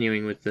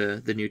 continuing with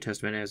the New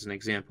Testament as an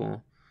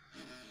example,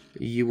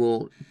 you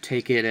will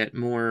take it at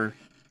more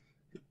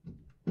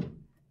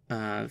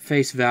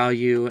face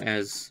value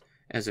as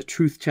a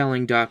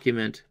truth-telling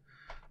document,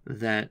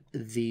 that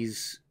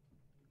these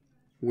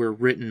were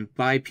written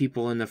by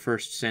people in the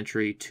first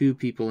century to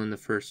people in the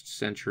first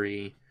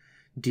century,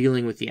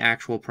 dealing with the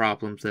actual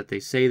problems that they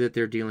say that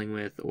they're dealing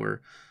with,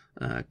 or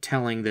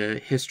telling the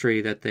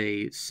history that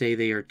they say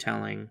they are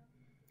telling.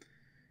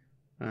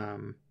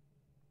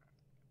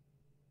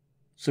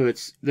 So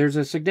there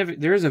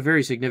is a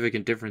very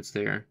significant difference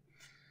there.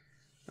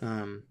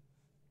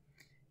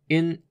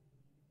 In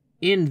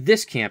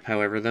this camp,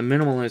 however, the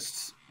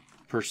minimalist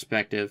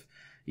perspective,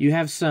 you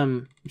have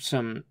some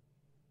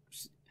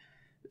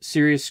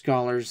serious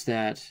scholars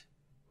that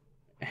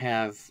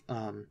have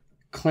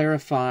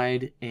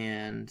clarified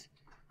and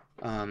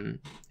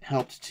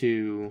helped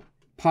to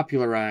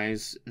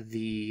popularize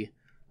the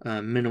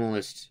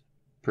minimalist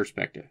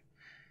perspective.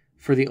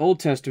 For the Old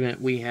Testament,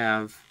 we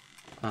have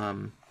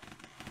a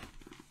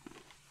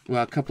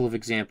couple of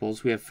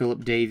examples. We have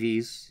Philip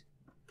Davies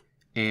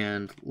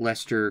and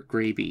Lester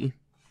Graby.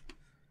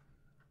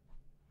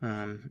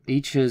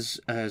 Each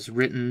has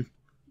written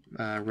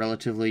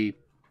relatively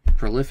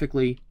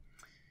prolifically,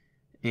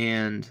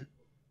 and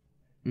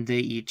they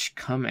each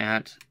come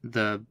at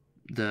the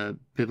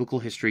biblical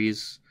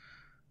histories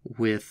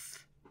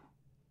with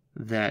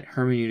that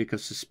hermeneutic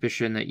of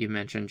suspicion that you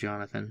mentioned,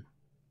 Jonathan.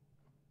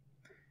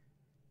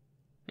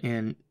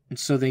 And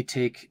so they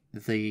take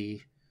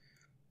the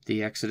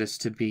Exodus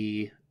to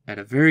be at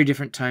a very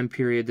different time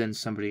period than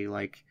somebody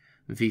like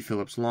V.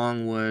 Phillips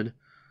Long would,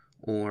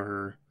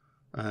 or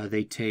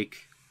they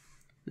take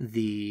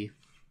the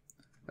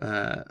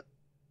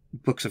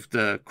books of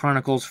the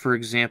Chronicles, for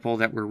example,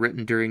 that were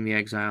written during the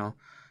exile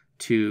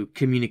to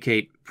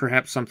communicate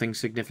perhaps something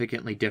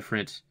significantly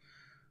different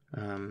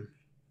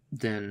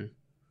than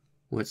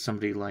what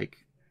somebody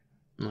like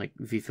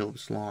V.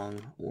 Phillips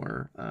Long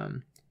or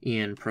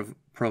Ian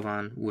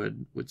Provan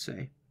would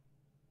say.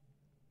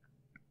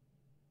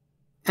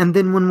 And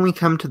then when we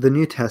come to the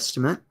New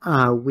Testament,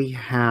 we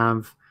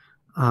have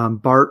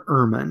Bart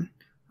Ehrman.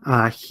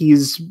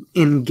 He's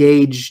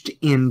engaged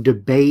in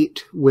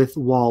debate with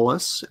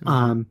Wallace,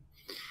 and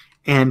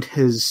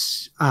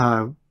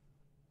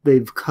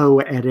they've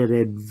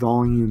co-edited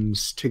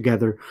volumes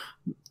together.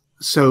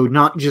 So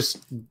not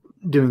just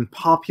doing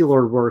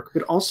popular work,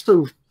 but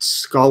also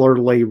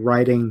scholarly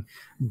writing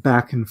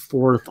back and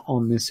forth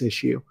on this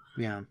issue.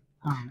 Yeah.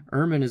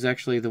 Ehrman is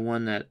actually the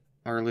one that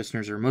our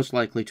listeners are most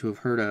likely to have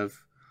heard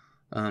of.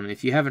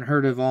 If you haven't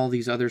heard of all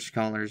these other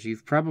scholars,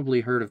 you've probably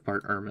heard of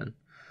Bart Ehrman,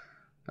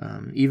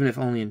 even if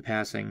only in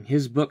passing.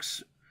 His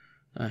books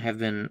have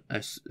been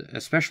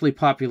especially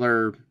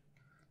popular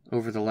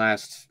over the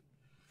last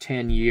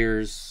 10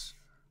 years,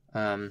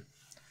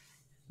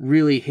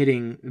 really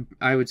hitting,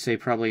 I would say,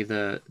 probably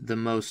the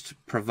most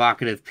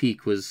provocative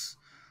peak was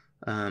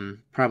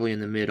probably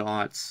in the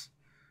mid-aughts.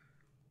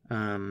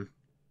 One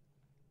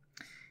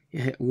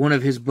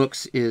of his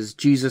books is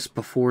Jesus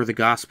Before the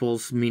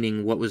Gospels,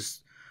 meaning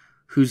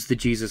who's the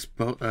Jesus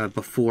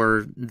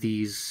before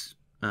these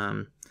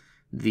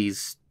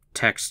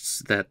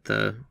texts that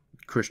the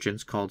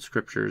Christians called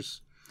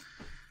scriptures.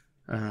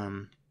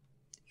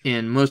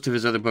 And most of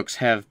his other books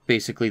have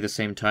basically the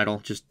same title,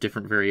 just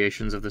different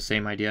variations of the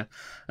same idea,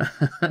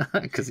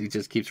 because he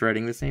just keeps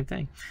writing the same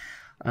thing.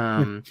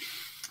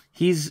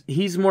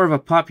 He's more of a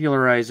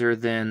popularizer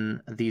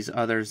than these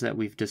others that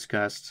we've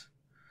discussed.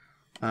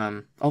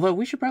 Although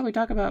we should probably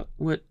talk about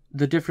what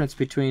the difference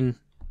between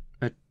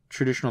a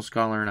traditional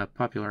scholar and a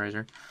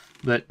popularizer.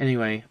 But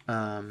anyway,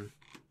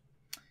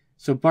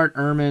 so Bart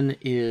Ehrman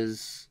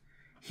is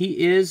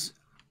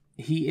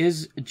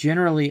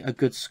generally a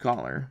good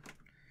scholar.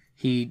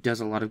 He does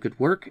a lot of good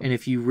work, and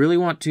if you really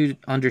want to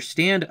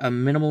understand a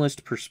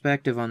minimalist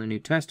perspective on the New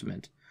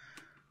Testament,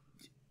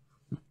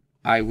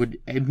 I would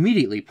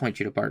immediately point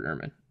you to Bart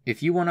Ehrman.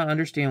 If you want to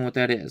understand what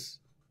that is,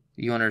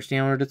 you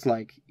understand what it's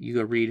like, you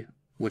go read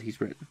what he's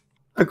written.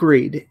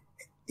 Agreed.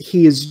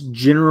 He is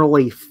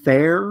generally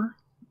fair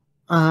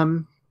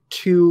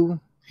to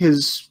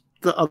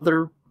the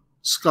other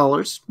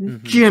scholars.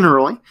 Mm-hmm.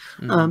 Generally,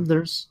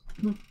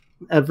 mm-hmm.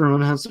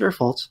 Everyone has their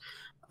faults.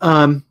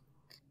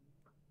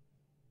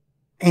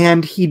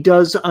 And he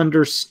does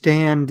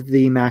understand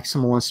the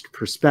maximalist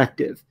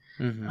perspective.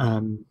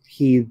 Mm-hmm.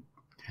 He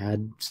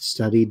had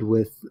studied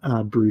with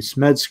Bruce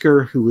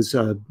Metzger, who was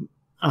a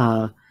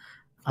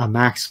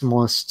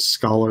maximalist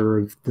scholar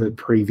of the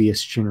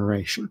previous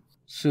generation.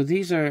 So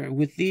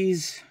with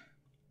these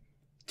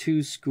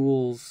two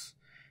schools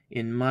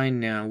in mind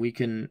now, we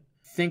can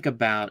think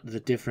about the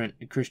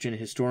different Christian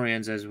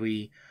historians as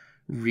we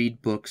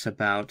read books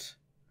about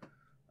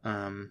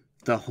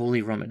the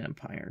Holy Roman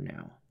Empire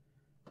now,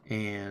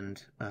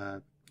 and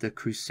the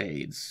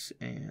Crusades,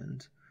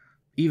 and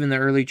even the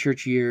early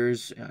church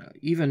years,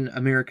 even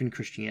American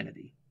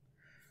Christianity.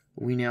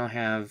 We now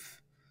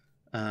have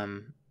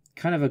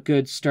kind of a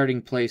good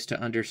starting place to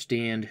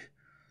understand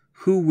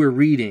who we're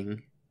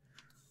reading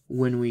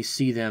when we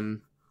see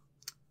them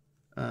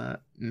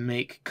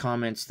make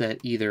comments that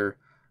either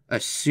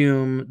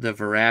assume the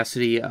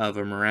veracity of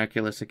a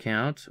miraculous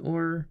account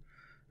or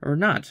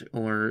not,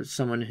 or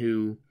someone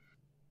who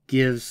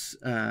gives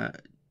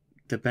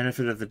the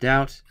benefit of the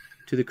doubt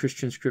to the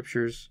Christian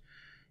scriptures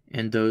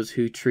and those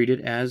who treat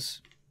it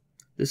as,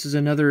 this is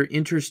another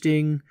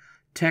interesting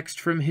text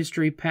from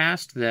history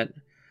past that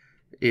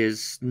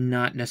is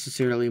not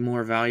necessarily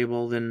more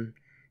valuable than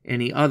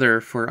any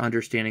other for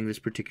understanding this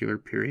particular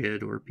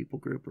period or people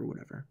group or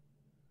whatever.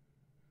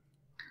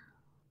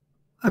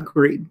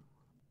 Agreed.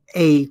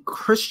 A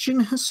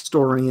Christian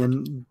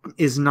historian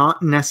is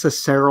not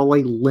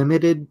necessarily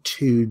limited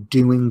to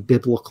doing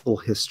biblical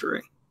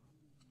history.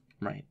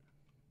 Right.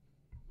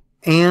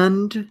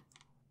 And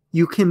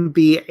you can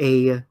be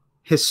a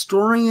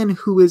historian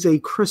who is a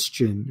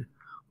Christian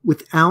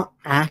without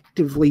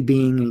actively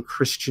being a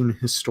Christian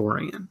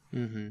historian.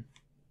 Mm-hmm.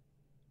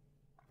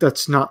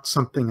 That's not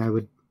something I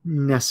would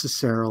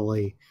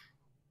necessarily...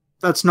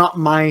 That's not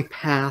my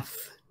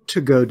path to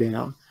go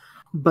down.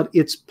 But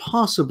it's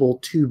possible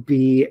to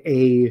be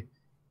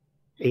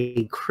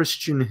a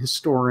Christian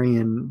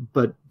historian,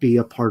 but be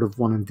a part of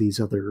one of these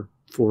other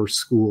 4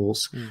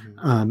 schools,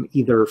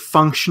 either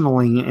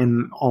functionally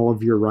in all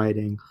of your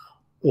writing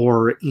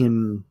or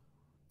in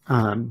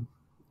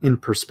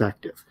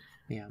perspective.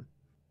 Yeah.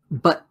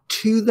 But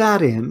to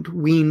that end,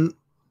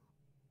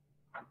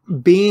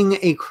 being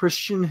a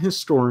Christian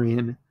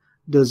historian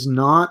does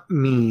not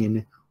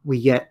mean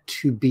we get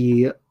to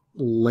be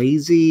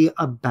lazy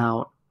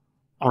about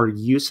our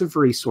use of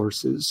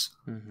resources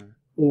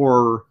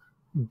or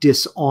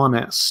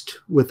dishonest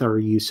with our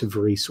use of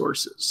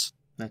resources.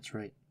 That's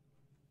right.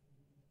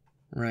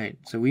 Right.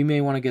 So we may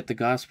want to get the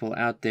gospel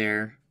out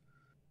there,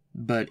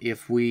 but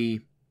if we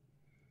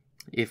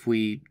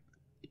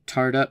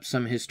tart up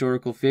some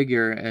historical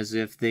figure as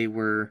if they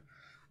were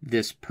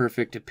this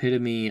perfect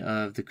epitome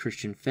of the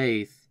Christian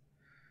faith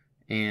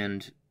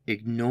and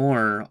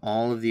ignore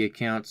all of the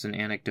accounts and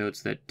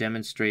anecdotes that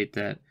demonstrate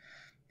that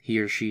he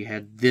or she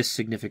had this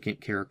significant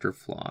character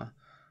flaw,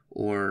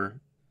 or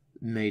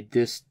made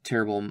this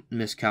terrible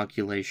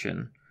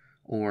miscalculation,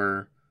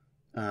 or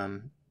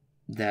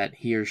that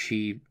he or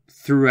she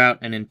threw out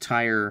an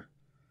entire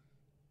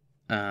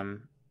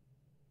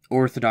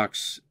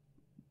orthodox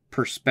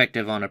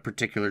perspective on a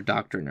particular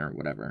doctrine or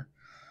whatever.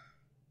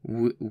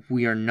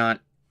 We are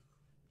not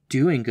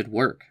doing good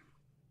work,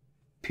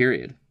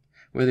 period.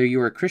 Whether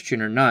you are a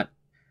Christian or not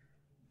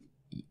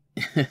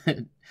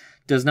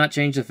does not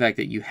change the fact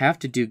that you have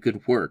to do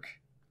good work,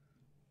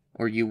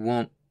 or you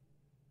won't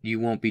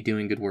be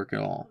doing good work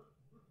at all.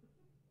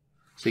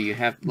 So you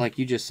have, like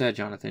you just said,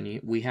 Jonathan,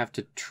 we have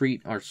to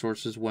treat our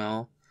sources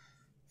well,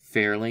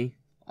 fairly,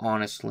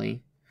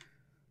 honestly.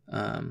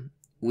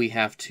 We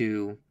have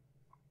to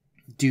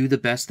do the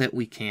best that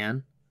we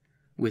can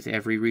with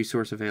every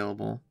resource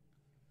available,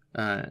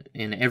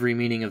 in every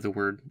meaning of the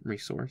word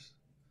resource.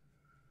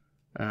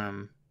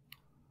 But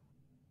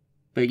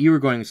you were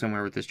going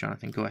somewhere with this,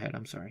 Jonathan. Go ahead.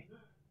 I'm sorry.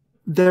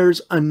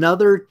 There's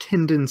another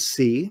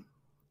tendency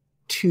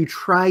to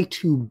try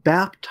to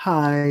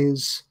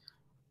baptize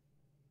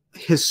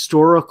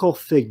historical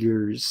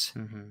figures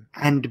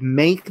and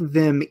make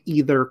them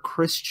either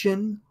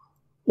Christian,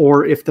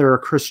 or if they're a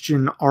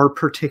Christian, our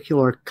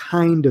particular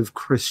kind of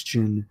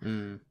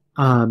Christian,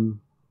 to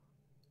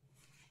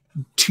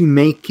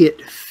make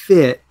it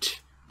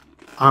fit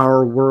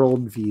our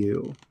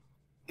worldview,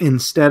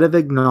 instead of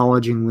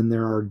acknowledging when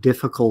there are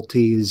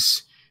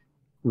difficulties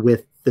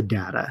with the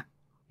data.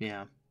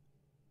 Yeah.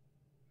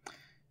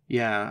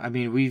 Yeah, I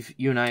mean,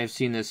 you and I have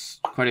seen this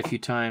quite a few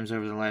times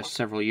over the last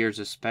several years,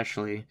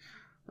 especially.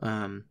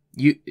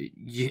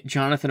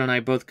 Jonathan and I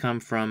both come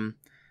from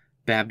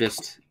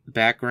Baptist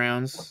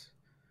backgrounds,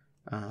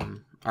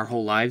 our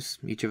whole lives,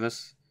 each of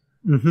us.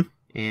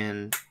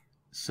 And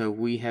so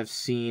we have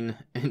seen,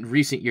 in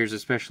recent years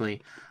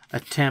especially,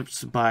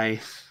 attempts by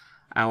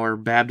our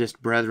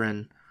Baptist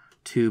brethren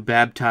to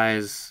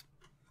baptize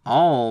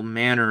all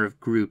manner of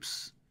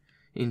groups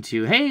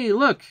into, hey,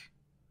 look,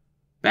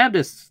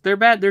 Baptists, they're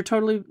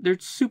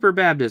super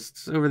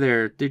Baptists over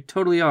there. They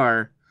totally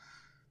are.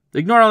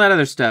 Ignore all that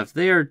other stuff.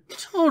 They are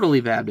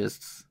totally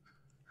Baptists.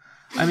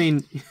 I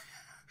mean,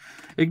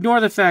 ignore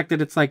the fact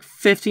that it's like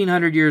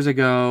 1,500 years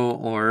ago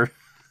or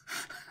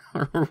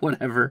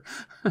whatever.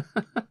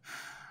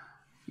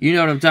 You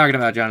know what I'm talking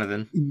about,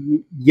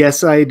 Jonathan.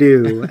 Yes, I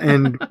do.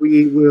 And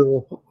we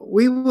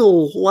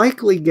will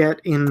likely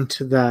get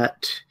into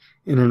that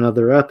in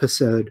another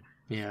episode.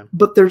 Yeah.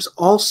 But there's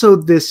also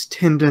this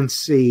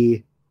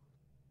tendency,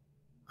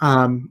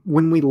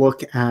 when we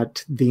look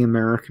at the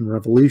American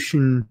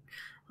Revolution,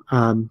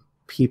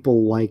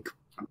 people like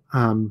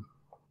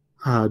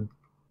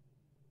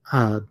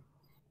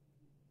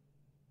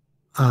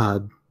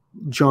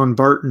John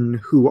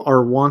Barton, who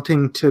are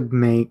wanting to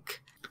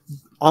make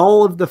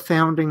all of the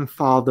founding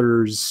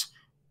fathers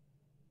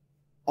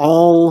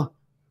all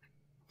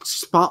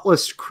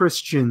spotless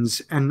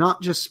Christians, and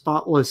not just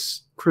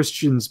spotless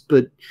Christians,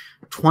 but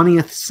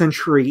 20th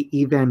century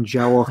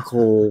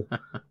evangelical,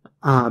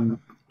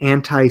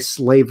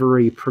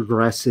 anti-slavery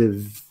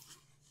progressive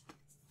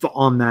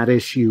on that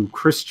issue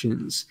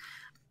Christians.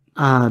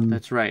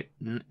 That's right.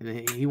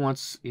 He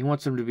wants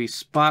them to be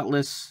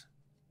spotless,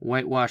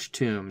 whitewashed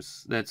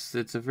tombs. That's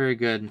a very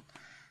good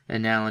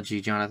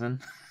analogy,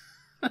 Jonathan.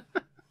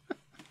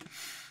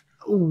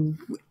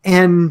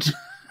 And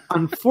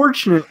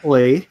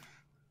unfortunately,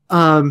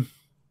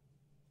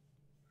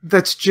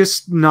 that's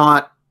just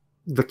not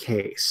the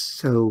case.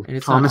 So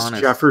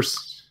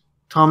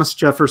Thomas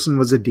Jefferson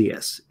was a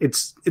deist.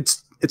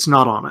 It's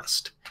not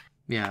honest.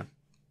 Yeah.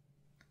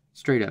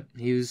 Straight up.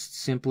 He was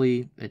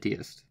simply a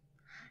deist.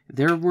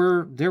 There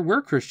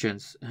were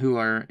Christians who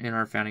are in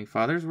our founding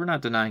fathers. We're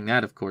not denying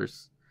that, of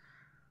course.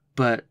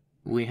 But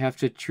we have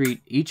to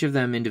treat each of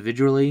them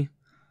individually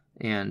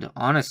and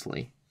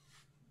honestly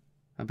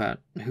about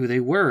who they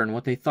were and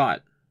what they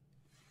thought.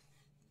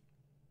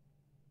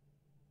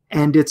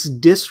 And it's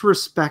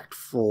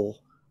disrespectful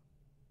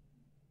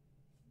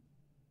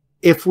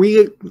if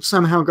we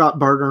somehow got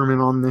Bart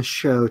Ehrman on this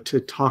show to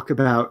talk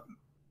about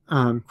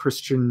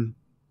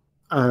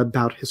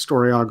about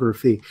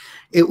historiography,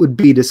 it would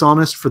be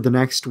dishonest for the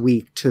next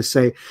week to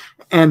say,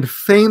 and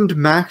famed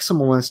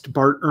maximalist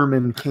Bart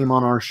Ehrman came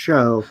on our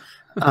show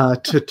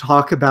to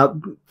talk about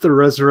the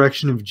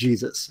resurrection of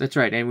Jesus. That's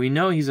right, and we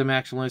know he's a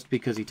maximalist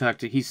because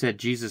he said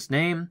Jesus'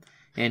 name,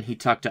 and he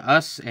talked to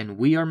us, and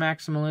we are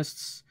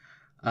maximalists,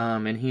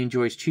 and he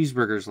enjoys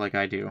cheeseburgers like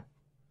I do.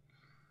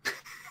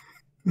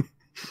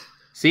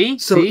 See?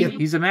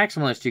 He's a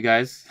maximalist, you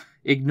guys.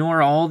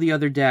 Ignore all the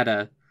other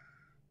data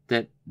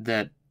that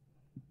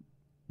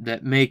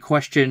may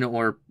question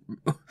or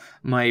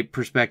my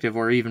perspective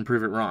or even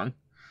prove it wrong.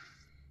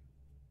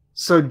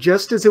 So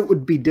just as it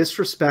would be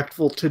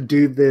disrespectful to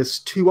do this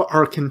to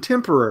our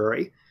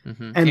contemporary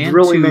and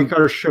really make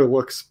our show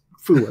look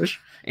foolish,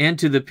 and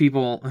to the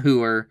people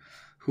who are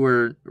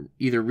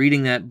either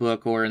reading that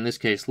book or, in this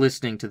case,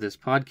 listening to this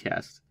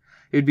podcast,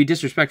 it would be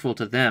disrespectful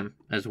to them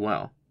as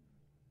well.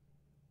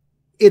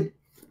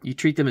 You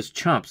treat them as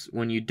chumps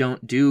when you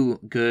don't do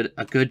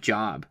a good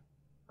job.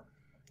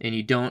 And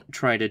you don't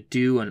try to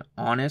do an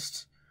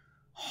honest,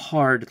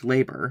 hard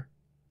labor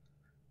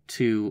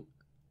to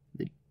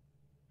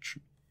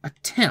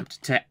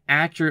attempt to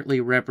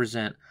accurately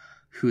represent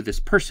who this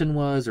person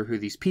was or who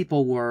these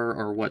people were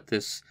or what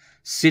this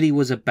city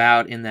was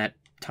about in that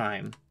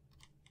time.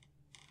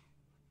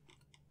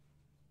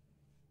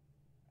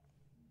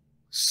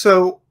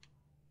 So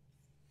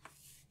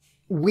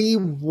we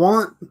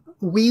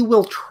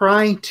will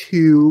try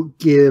to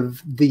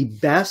give the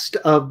best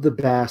of the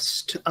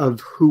best of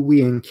who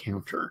we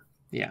encounter.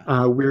 Yeah.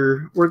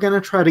 We're going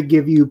to try to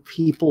give you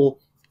people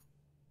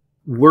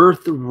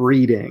worth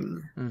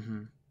reading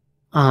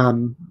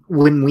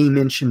when we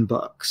mention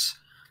books.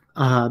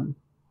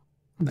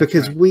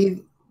 Because right.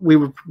 we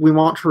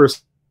want to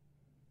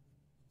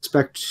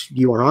respect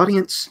you, our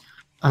audience,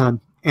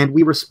 and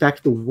we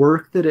respect the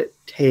work that it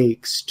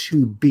takes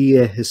to be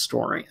a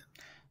historian.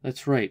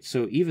 That's right.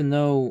 So even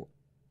though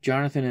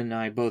Jonathan and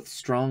I both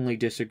strongly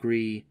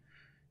disagree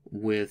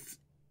with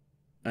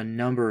a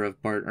number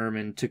of Bart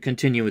Ehrman, to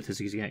continue with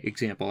this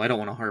example, I don't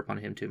want to harp on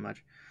him too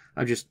much.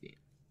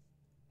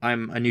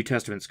 I'm a New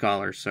Testament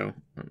scholar, so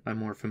I'm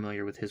more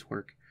familiar with his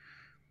work.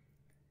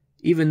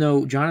 Even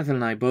though Jonathan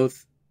and I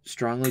both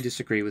strongly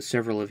disagree with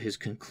several of his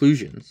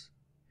conclusions,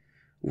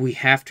 we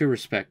have to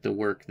respect the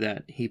work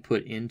that he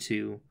put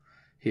into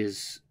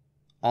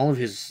all of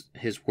his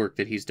work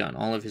that he's done,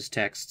 all of his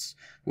texts,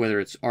 whether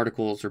it's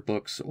articles or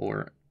books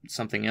or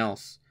something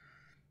else.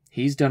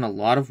 He's done a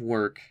lot of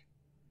work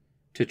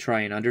to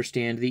try and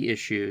understand the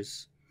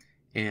issues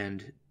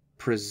and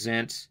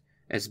present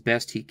as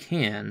best he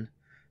can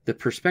the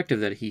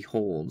perspective that he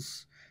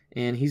holds.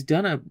 And he's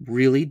done a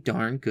really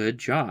darn good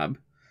job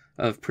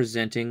of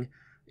presenting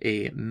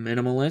a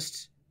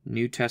minimalist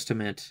New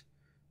Testament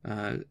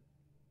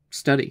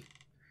study.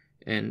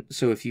 And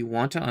so if you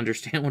want to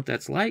understand what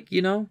that's like,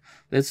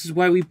 this is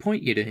why we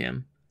point you to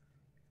him.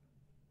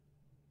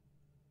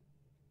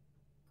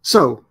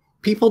 So,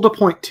 people to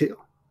point to.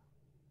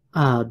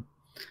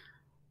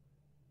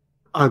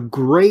 A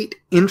great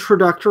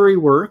introductory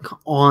work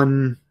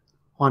on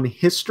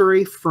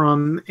history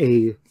from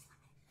a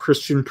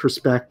Christian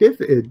perspective.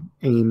 It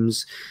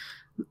aims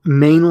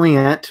mainly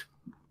at,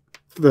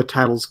 the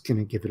title's going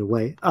to give it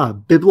away,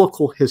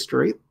 Biblical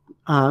History,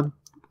 Art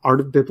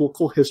of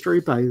Biblical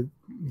History by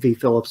V.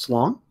 Phillips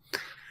Long.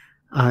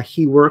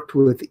 He worked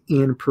with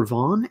Ian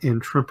Provon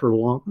and Tremper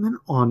Longman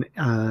on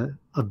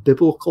a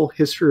biblical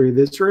history of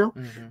Israel.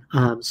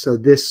 So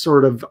this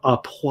sort of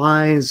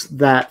applies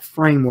that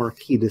framework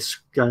he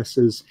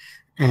discusses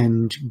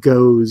and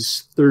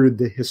goes through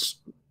the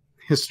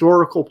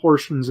historical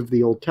portions of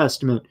the Old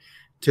Testament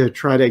to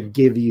try to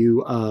give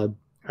you a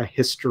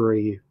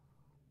history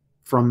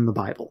from the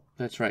Bible.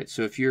 That's right.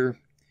 So if you're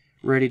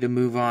ready to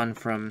move on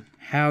from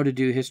how to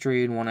do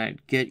history and want to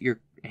get your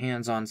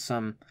hands on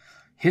some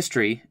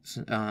history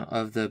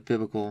of the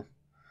biblical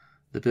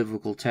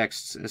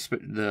texts,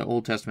 the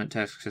Old Testament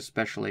texts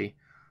especially,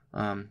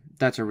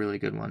 that's a really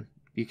good one.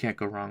 You can't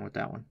go wrong with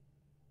that one.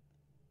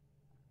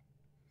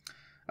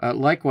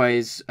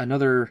 Likewise,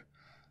 another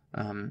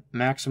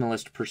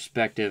maximalist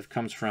perspective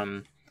comes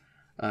from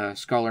a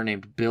scholar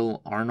named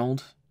Bill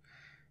Arnold.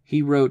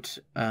 He wrote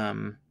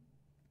a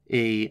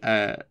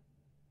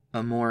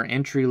more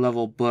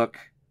entry-level book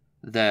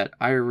that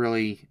I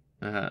really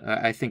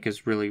I think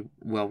is really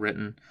well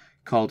written,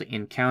 called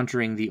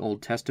Encountering the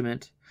Old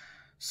Testament.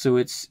 So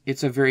it's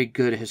a very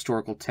good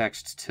historical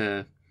text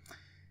to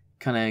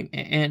kind of,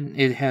 and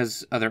it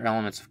has other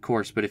elements, of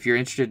course, but if you're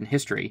interested in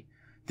history,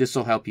 this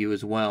will help you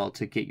as well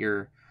to get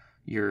your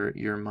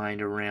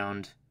mind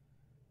around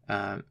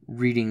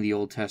reading the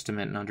Old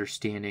Testament and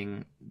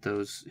understanding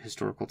those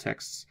historical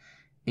texts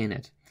in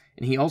it.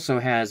 And he also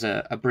has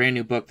a brand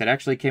new book that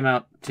actually came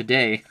out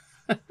today.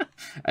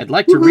 I'd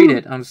like to read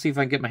it. I'll see if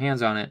I can get my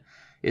hands on it.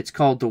 It's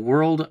called The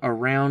World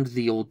Around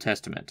the Old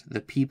Testament,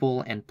 The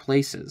People and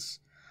Places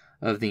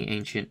of the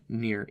Ancient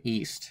Near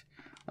East.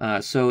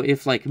 So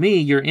if, like me,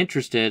 you're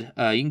interested,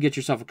 you can get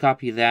yourself a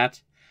copy of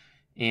that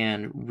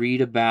and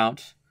read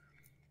about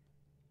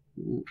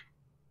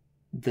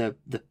the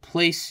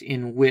place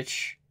in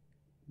which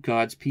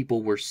God's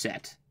people were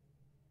set.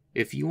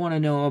 If you want to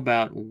know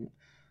about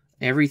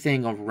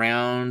everything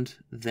around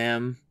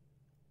them,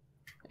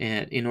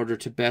 and in order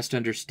to best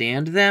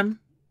understand them,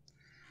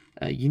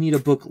 you need a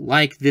book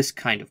like this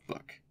kind of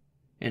book.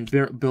 And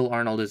Bill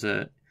Arnold is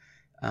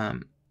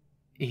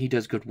he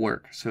does good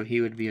work, so he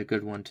would be a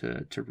good one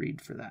to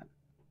read for that.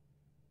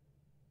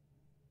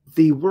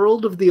 The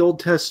world of the Old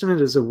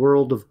Testament is a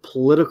world of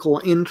political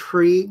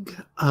intrigue,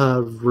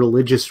 of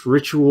religious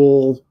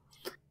ritual,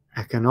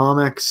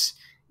 economics.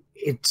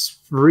 It's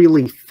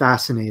really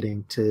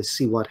fascinating to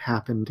see what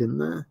happened in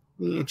the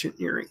ancient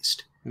Near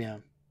East. Yeah.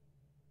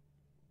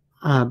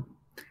 A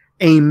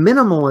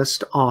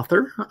minimalist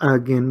author,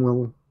 again,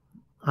 we'll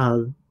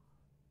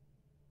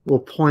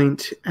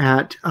point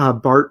at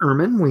Bart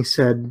Ehrman. We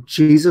said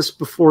Jesus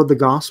Before the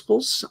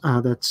Gospels.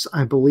 That's,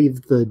 I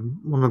believe,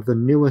 one of the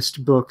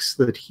newest books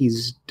that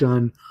he's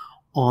done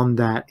on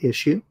that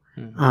issue.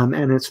 Mm-hmm.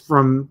 And it's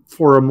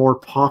for a more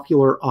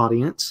popular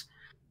audience.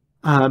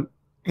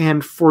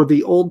 And for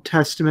the Old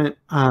Testament,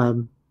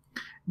 Philip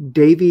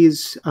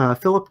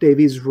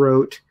Davies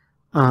wrote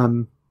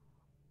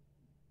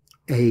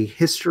a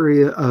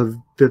history of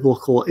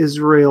biblical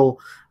Israel,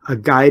 a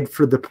guide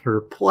for the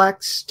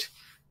perplexed.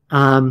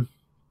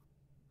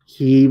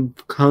 He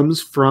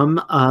comes from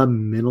a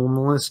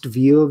minimalist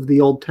view of the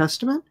Old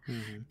Testament,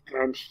 mm-hmm.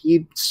 and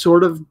he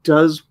sort of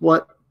does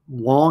what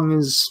Long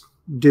is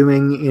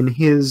doing in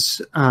his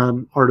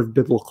Art of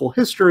Biblical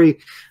History,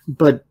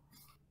 but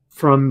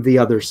from the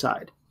other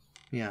side.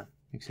 Yeah,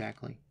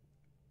 exactly.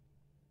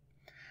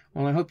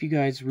 Well, I hope you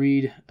guys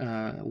read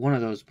one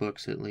of those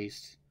books at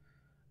least.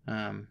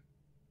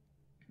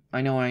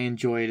 I know I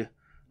enjoyed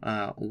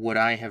what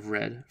I have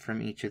read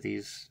from each of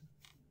these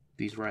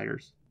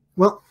writers.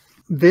 Well,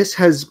 this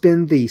has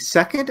been the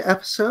second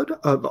episode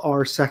of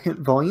our second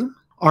volume.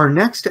 Our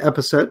next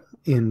episode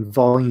in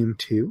Volume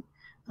 2,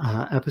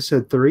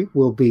 Episode 3,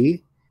 will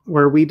be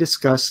where we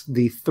discuss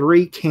the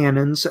three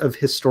canons of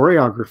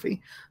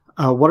historiography.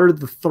 What are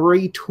the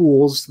three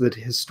tools that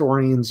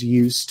historians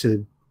use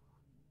to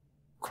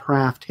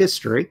craft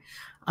history?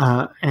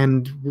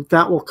 And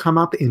that will come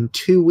up in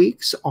 2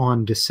 weeks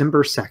on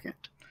December 2nd.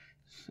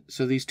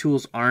 So these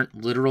tools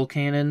aren't literal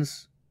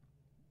cannons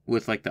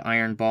with like the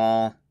iron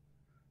ball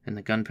and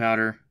the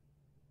gunpowder?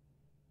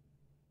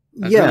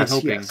 I was really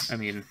hoping. Yes. I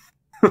mean...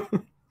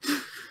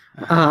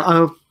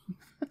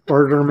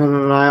 Bart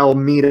Ehrman and I will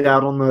meet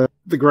out on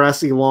the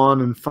grassy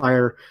lawn and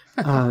fire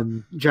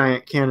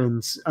giant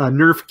cannons,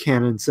 Nerf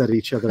cannons at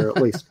each other,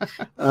 at least.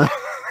 There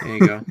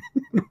you go.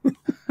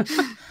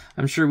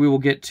 I'm sure we will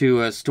get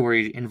to a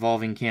story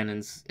involving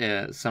cannons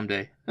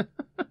someday.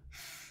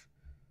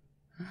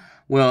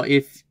 Well,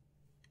 if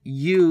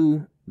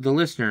you, the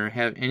listener,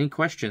 have any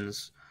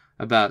questions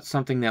about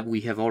something that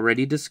we have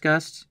already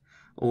discussed,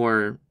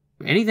 or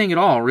anything at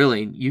all,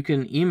 really, you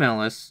can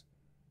email us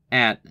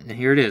at, and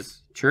here it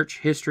is, Church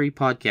History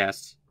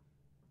Podcast.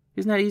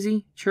 Isn't that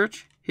easy?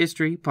 Church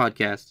History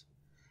Podcast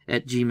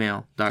at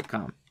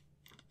gmail.com.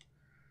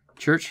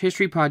 Church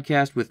History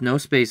Podcast with no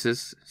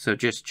spaces, so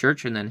just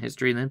church and then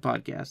history and then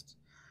podcast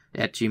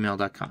at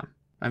gmail.com.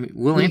 I mean,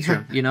 we'll answer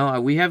them. You know,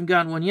 we haven't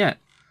gotten one yet.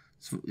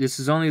 This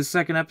is only the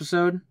second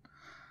episode,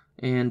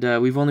 and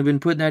we've only been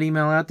putting that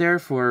email out there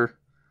for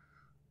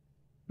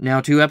now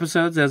 2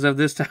 episodes as of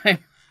this time.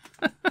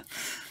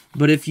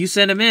 But if you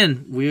send them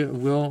in,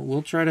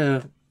 we'll try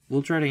to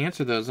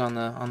answer those on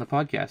the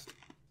podcast.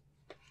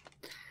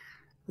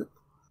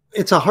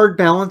 It's a hard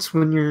balance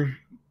when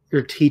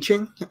you're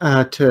teaching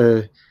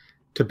to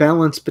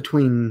balance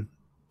between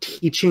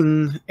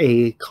teaching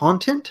a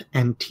content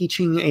and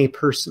teaching a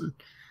person.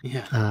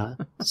 Yeah.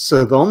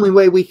 So the only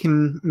way we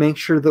can make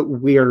sure that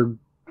we are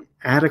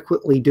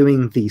adequately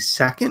doing the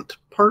second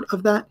part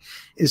of that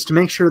is to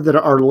make sure that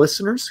our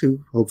listeners,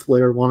 who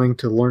hopefully are wanting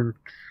to learn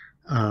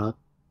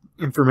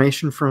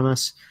information from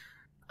us,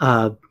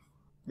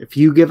 if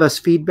you give us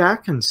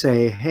feedback and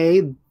say,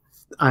 hey,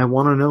 I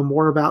want to know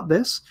more about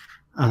this,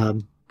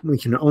 we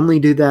can only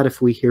do that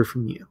if we hear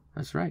from you.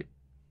 That's right.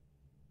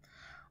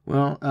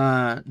 Well,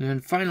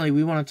 and finally,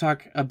 we want to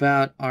talk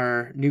about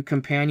our new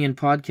companion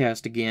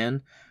podcast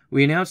again.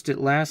 We announced it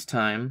last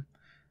time,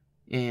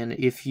 and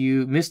if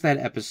you missed that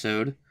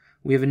episode,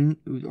 We have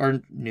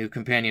our new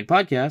companion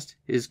podcast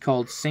is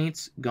called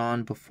Saints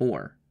Gone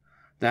Before.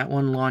 That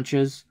one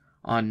launches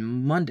on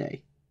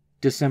Monday,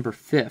 December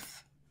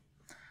 5th.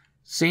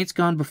 Saints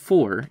Gone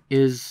Before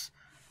it's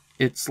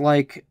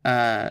like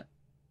an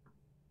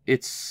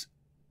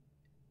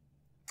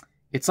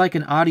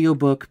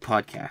audiobook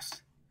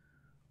podcast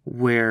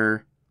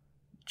where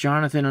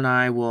Jonathan and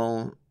I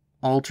will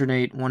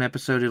alternate. One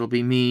episode it'll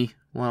be me,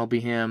 one will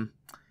be him,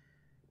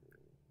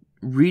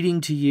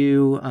 reading to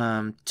you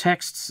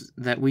texts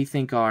that we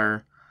think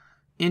are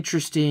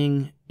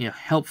interesting,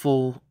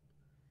 helpful,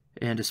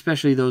 and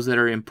especially those that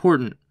are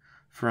important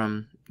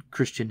from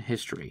Christian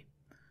history.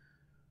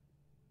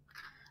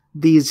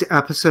 These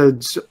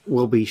episodes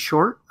will be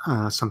short,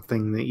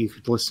 something that you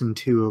could listen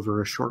to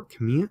over a short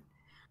commute.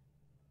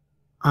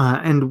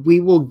 And we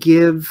will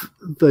give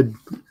the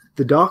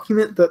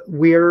document that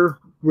we're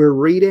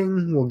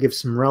reading. We'll give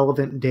some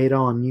relevant data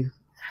on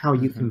how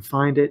you can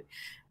find it,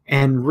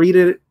 and read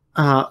it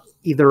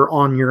either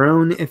on your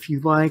own if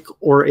you like,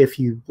 or if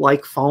you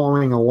like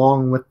following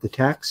along with the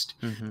text,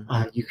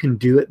 you can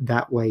do it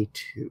that way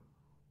too.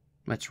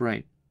 That's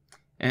right.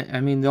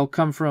 I mean, they'll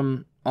come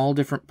from all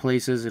different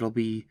places. It'll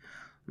be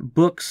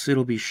books,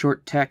 it'll be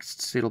short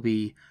texts, it'll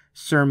be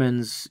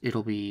sermons,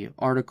 it'll be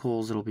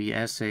articles, it'll be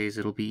essays,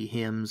 it'll be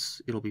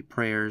hymns, it'll be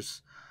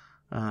prayers.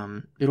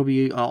 It'll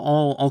be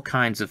all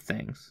kinds of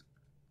things.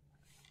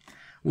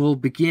 We'll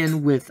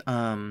begin with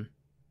a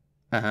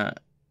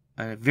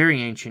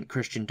very ancient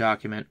Christian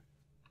document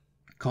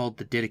called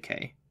the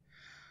Didache.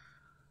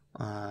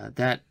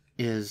 That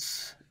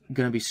is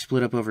going to be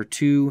split up over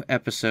 2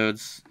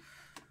 episodes.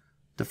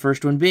 The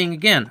first one being,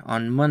 again,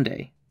 on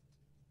Monday,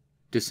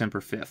 December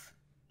 5th.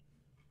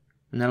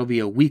 And that'll be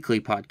a weekly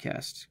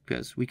podcast,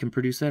 because we can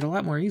produce that a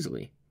lot more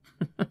easily.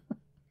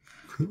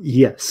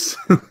 Yes.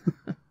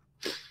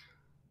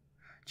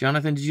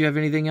 Jonathan, did you have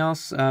anything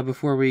else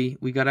before we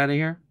got out of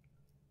here?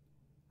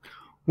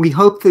 We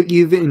hope that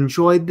you've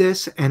enjoyed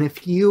this, and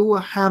if you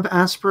have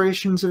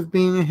aspirations of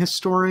being a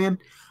historian,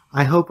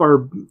 I hope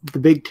the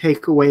big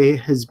takeaway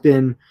has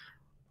been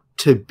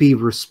to be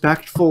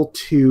respectful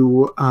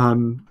to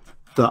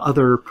the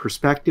other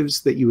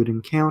perspectives that you would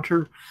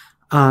encounter,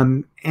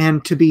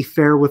 and to be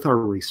fair with our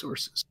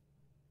resources.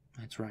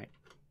 That's right.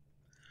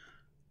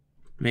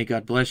 May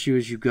God bless you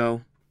as you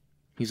go.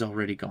 He's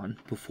already gone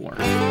before.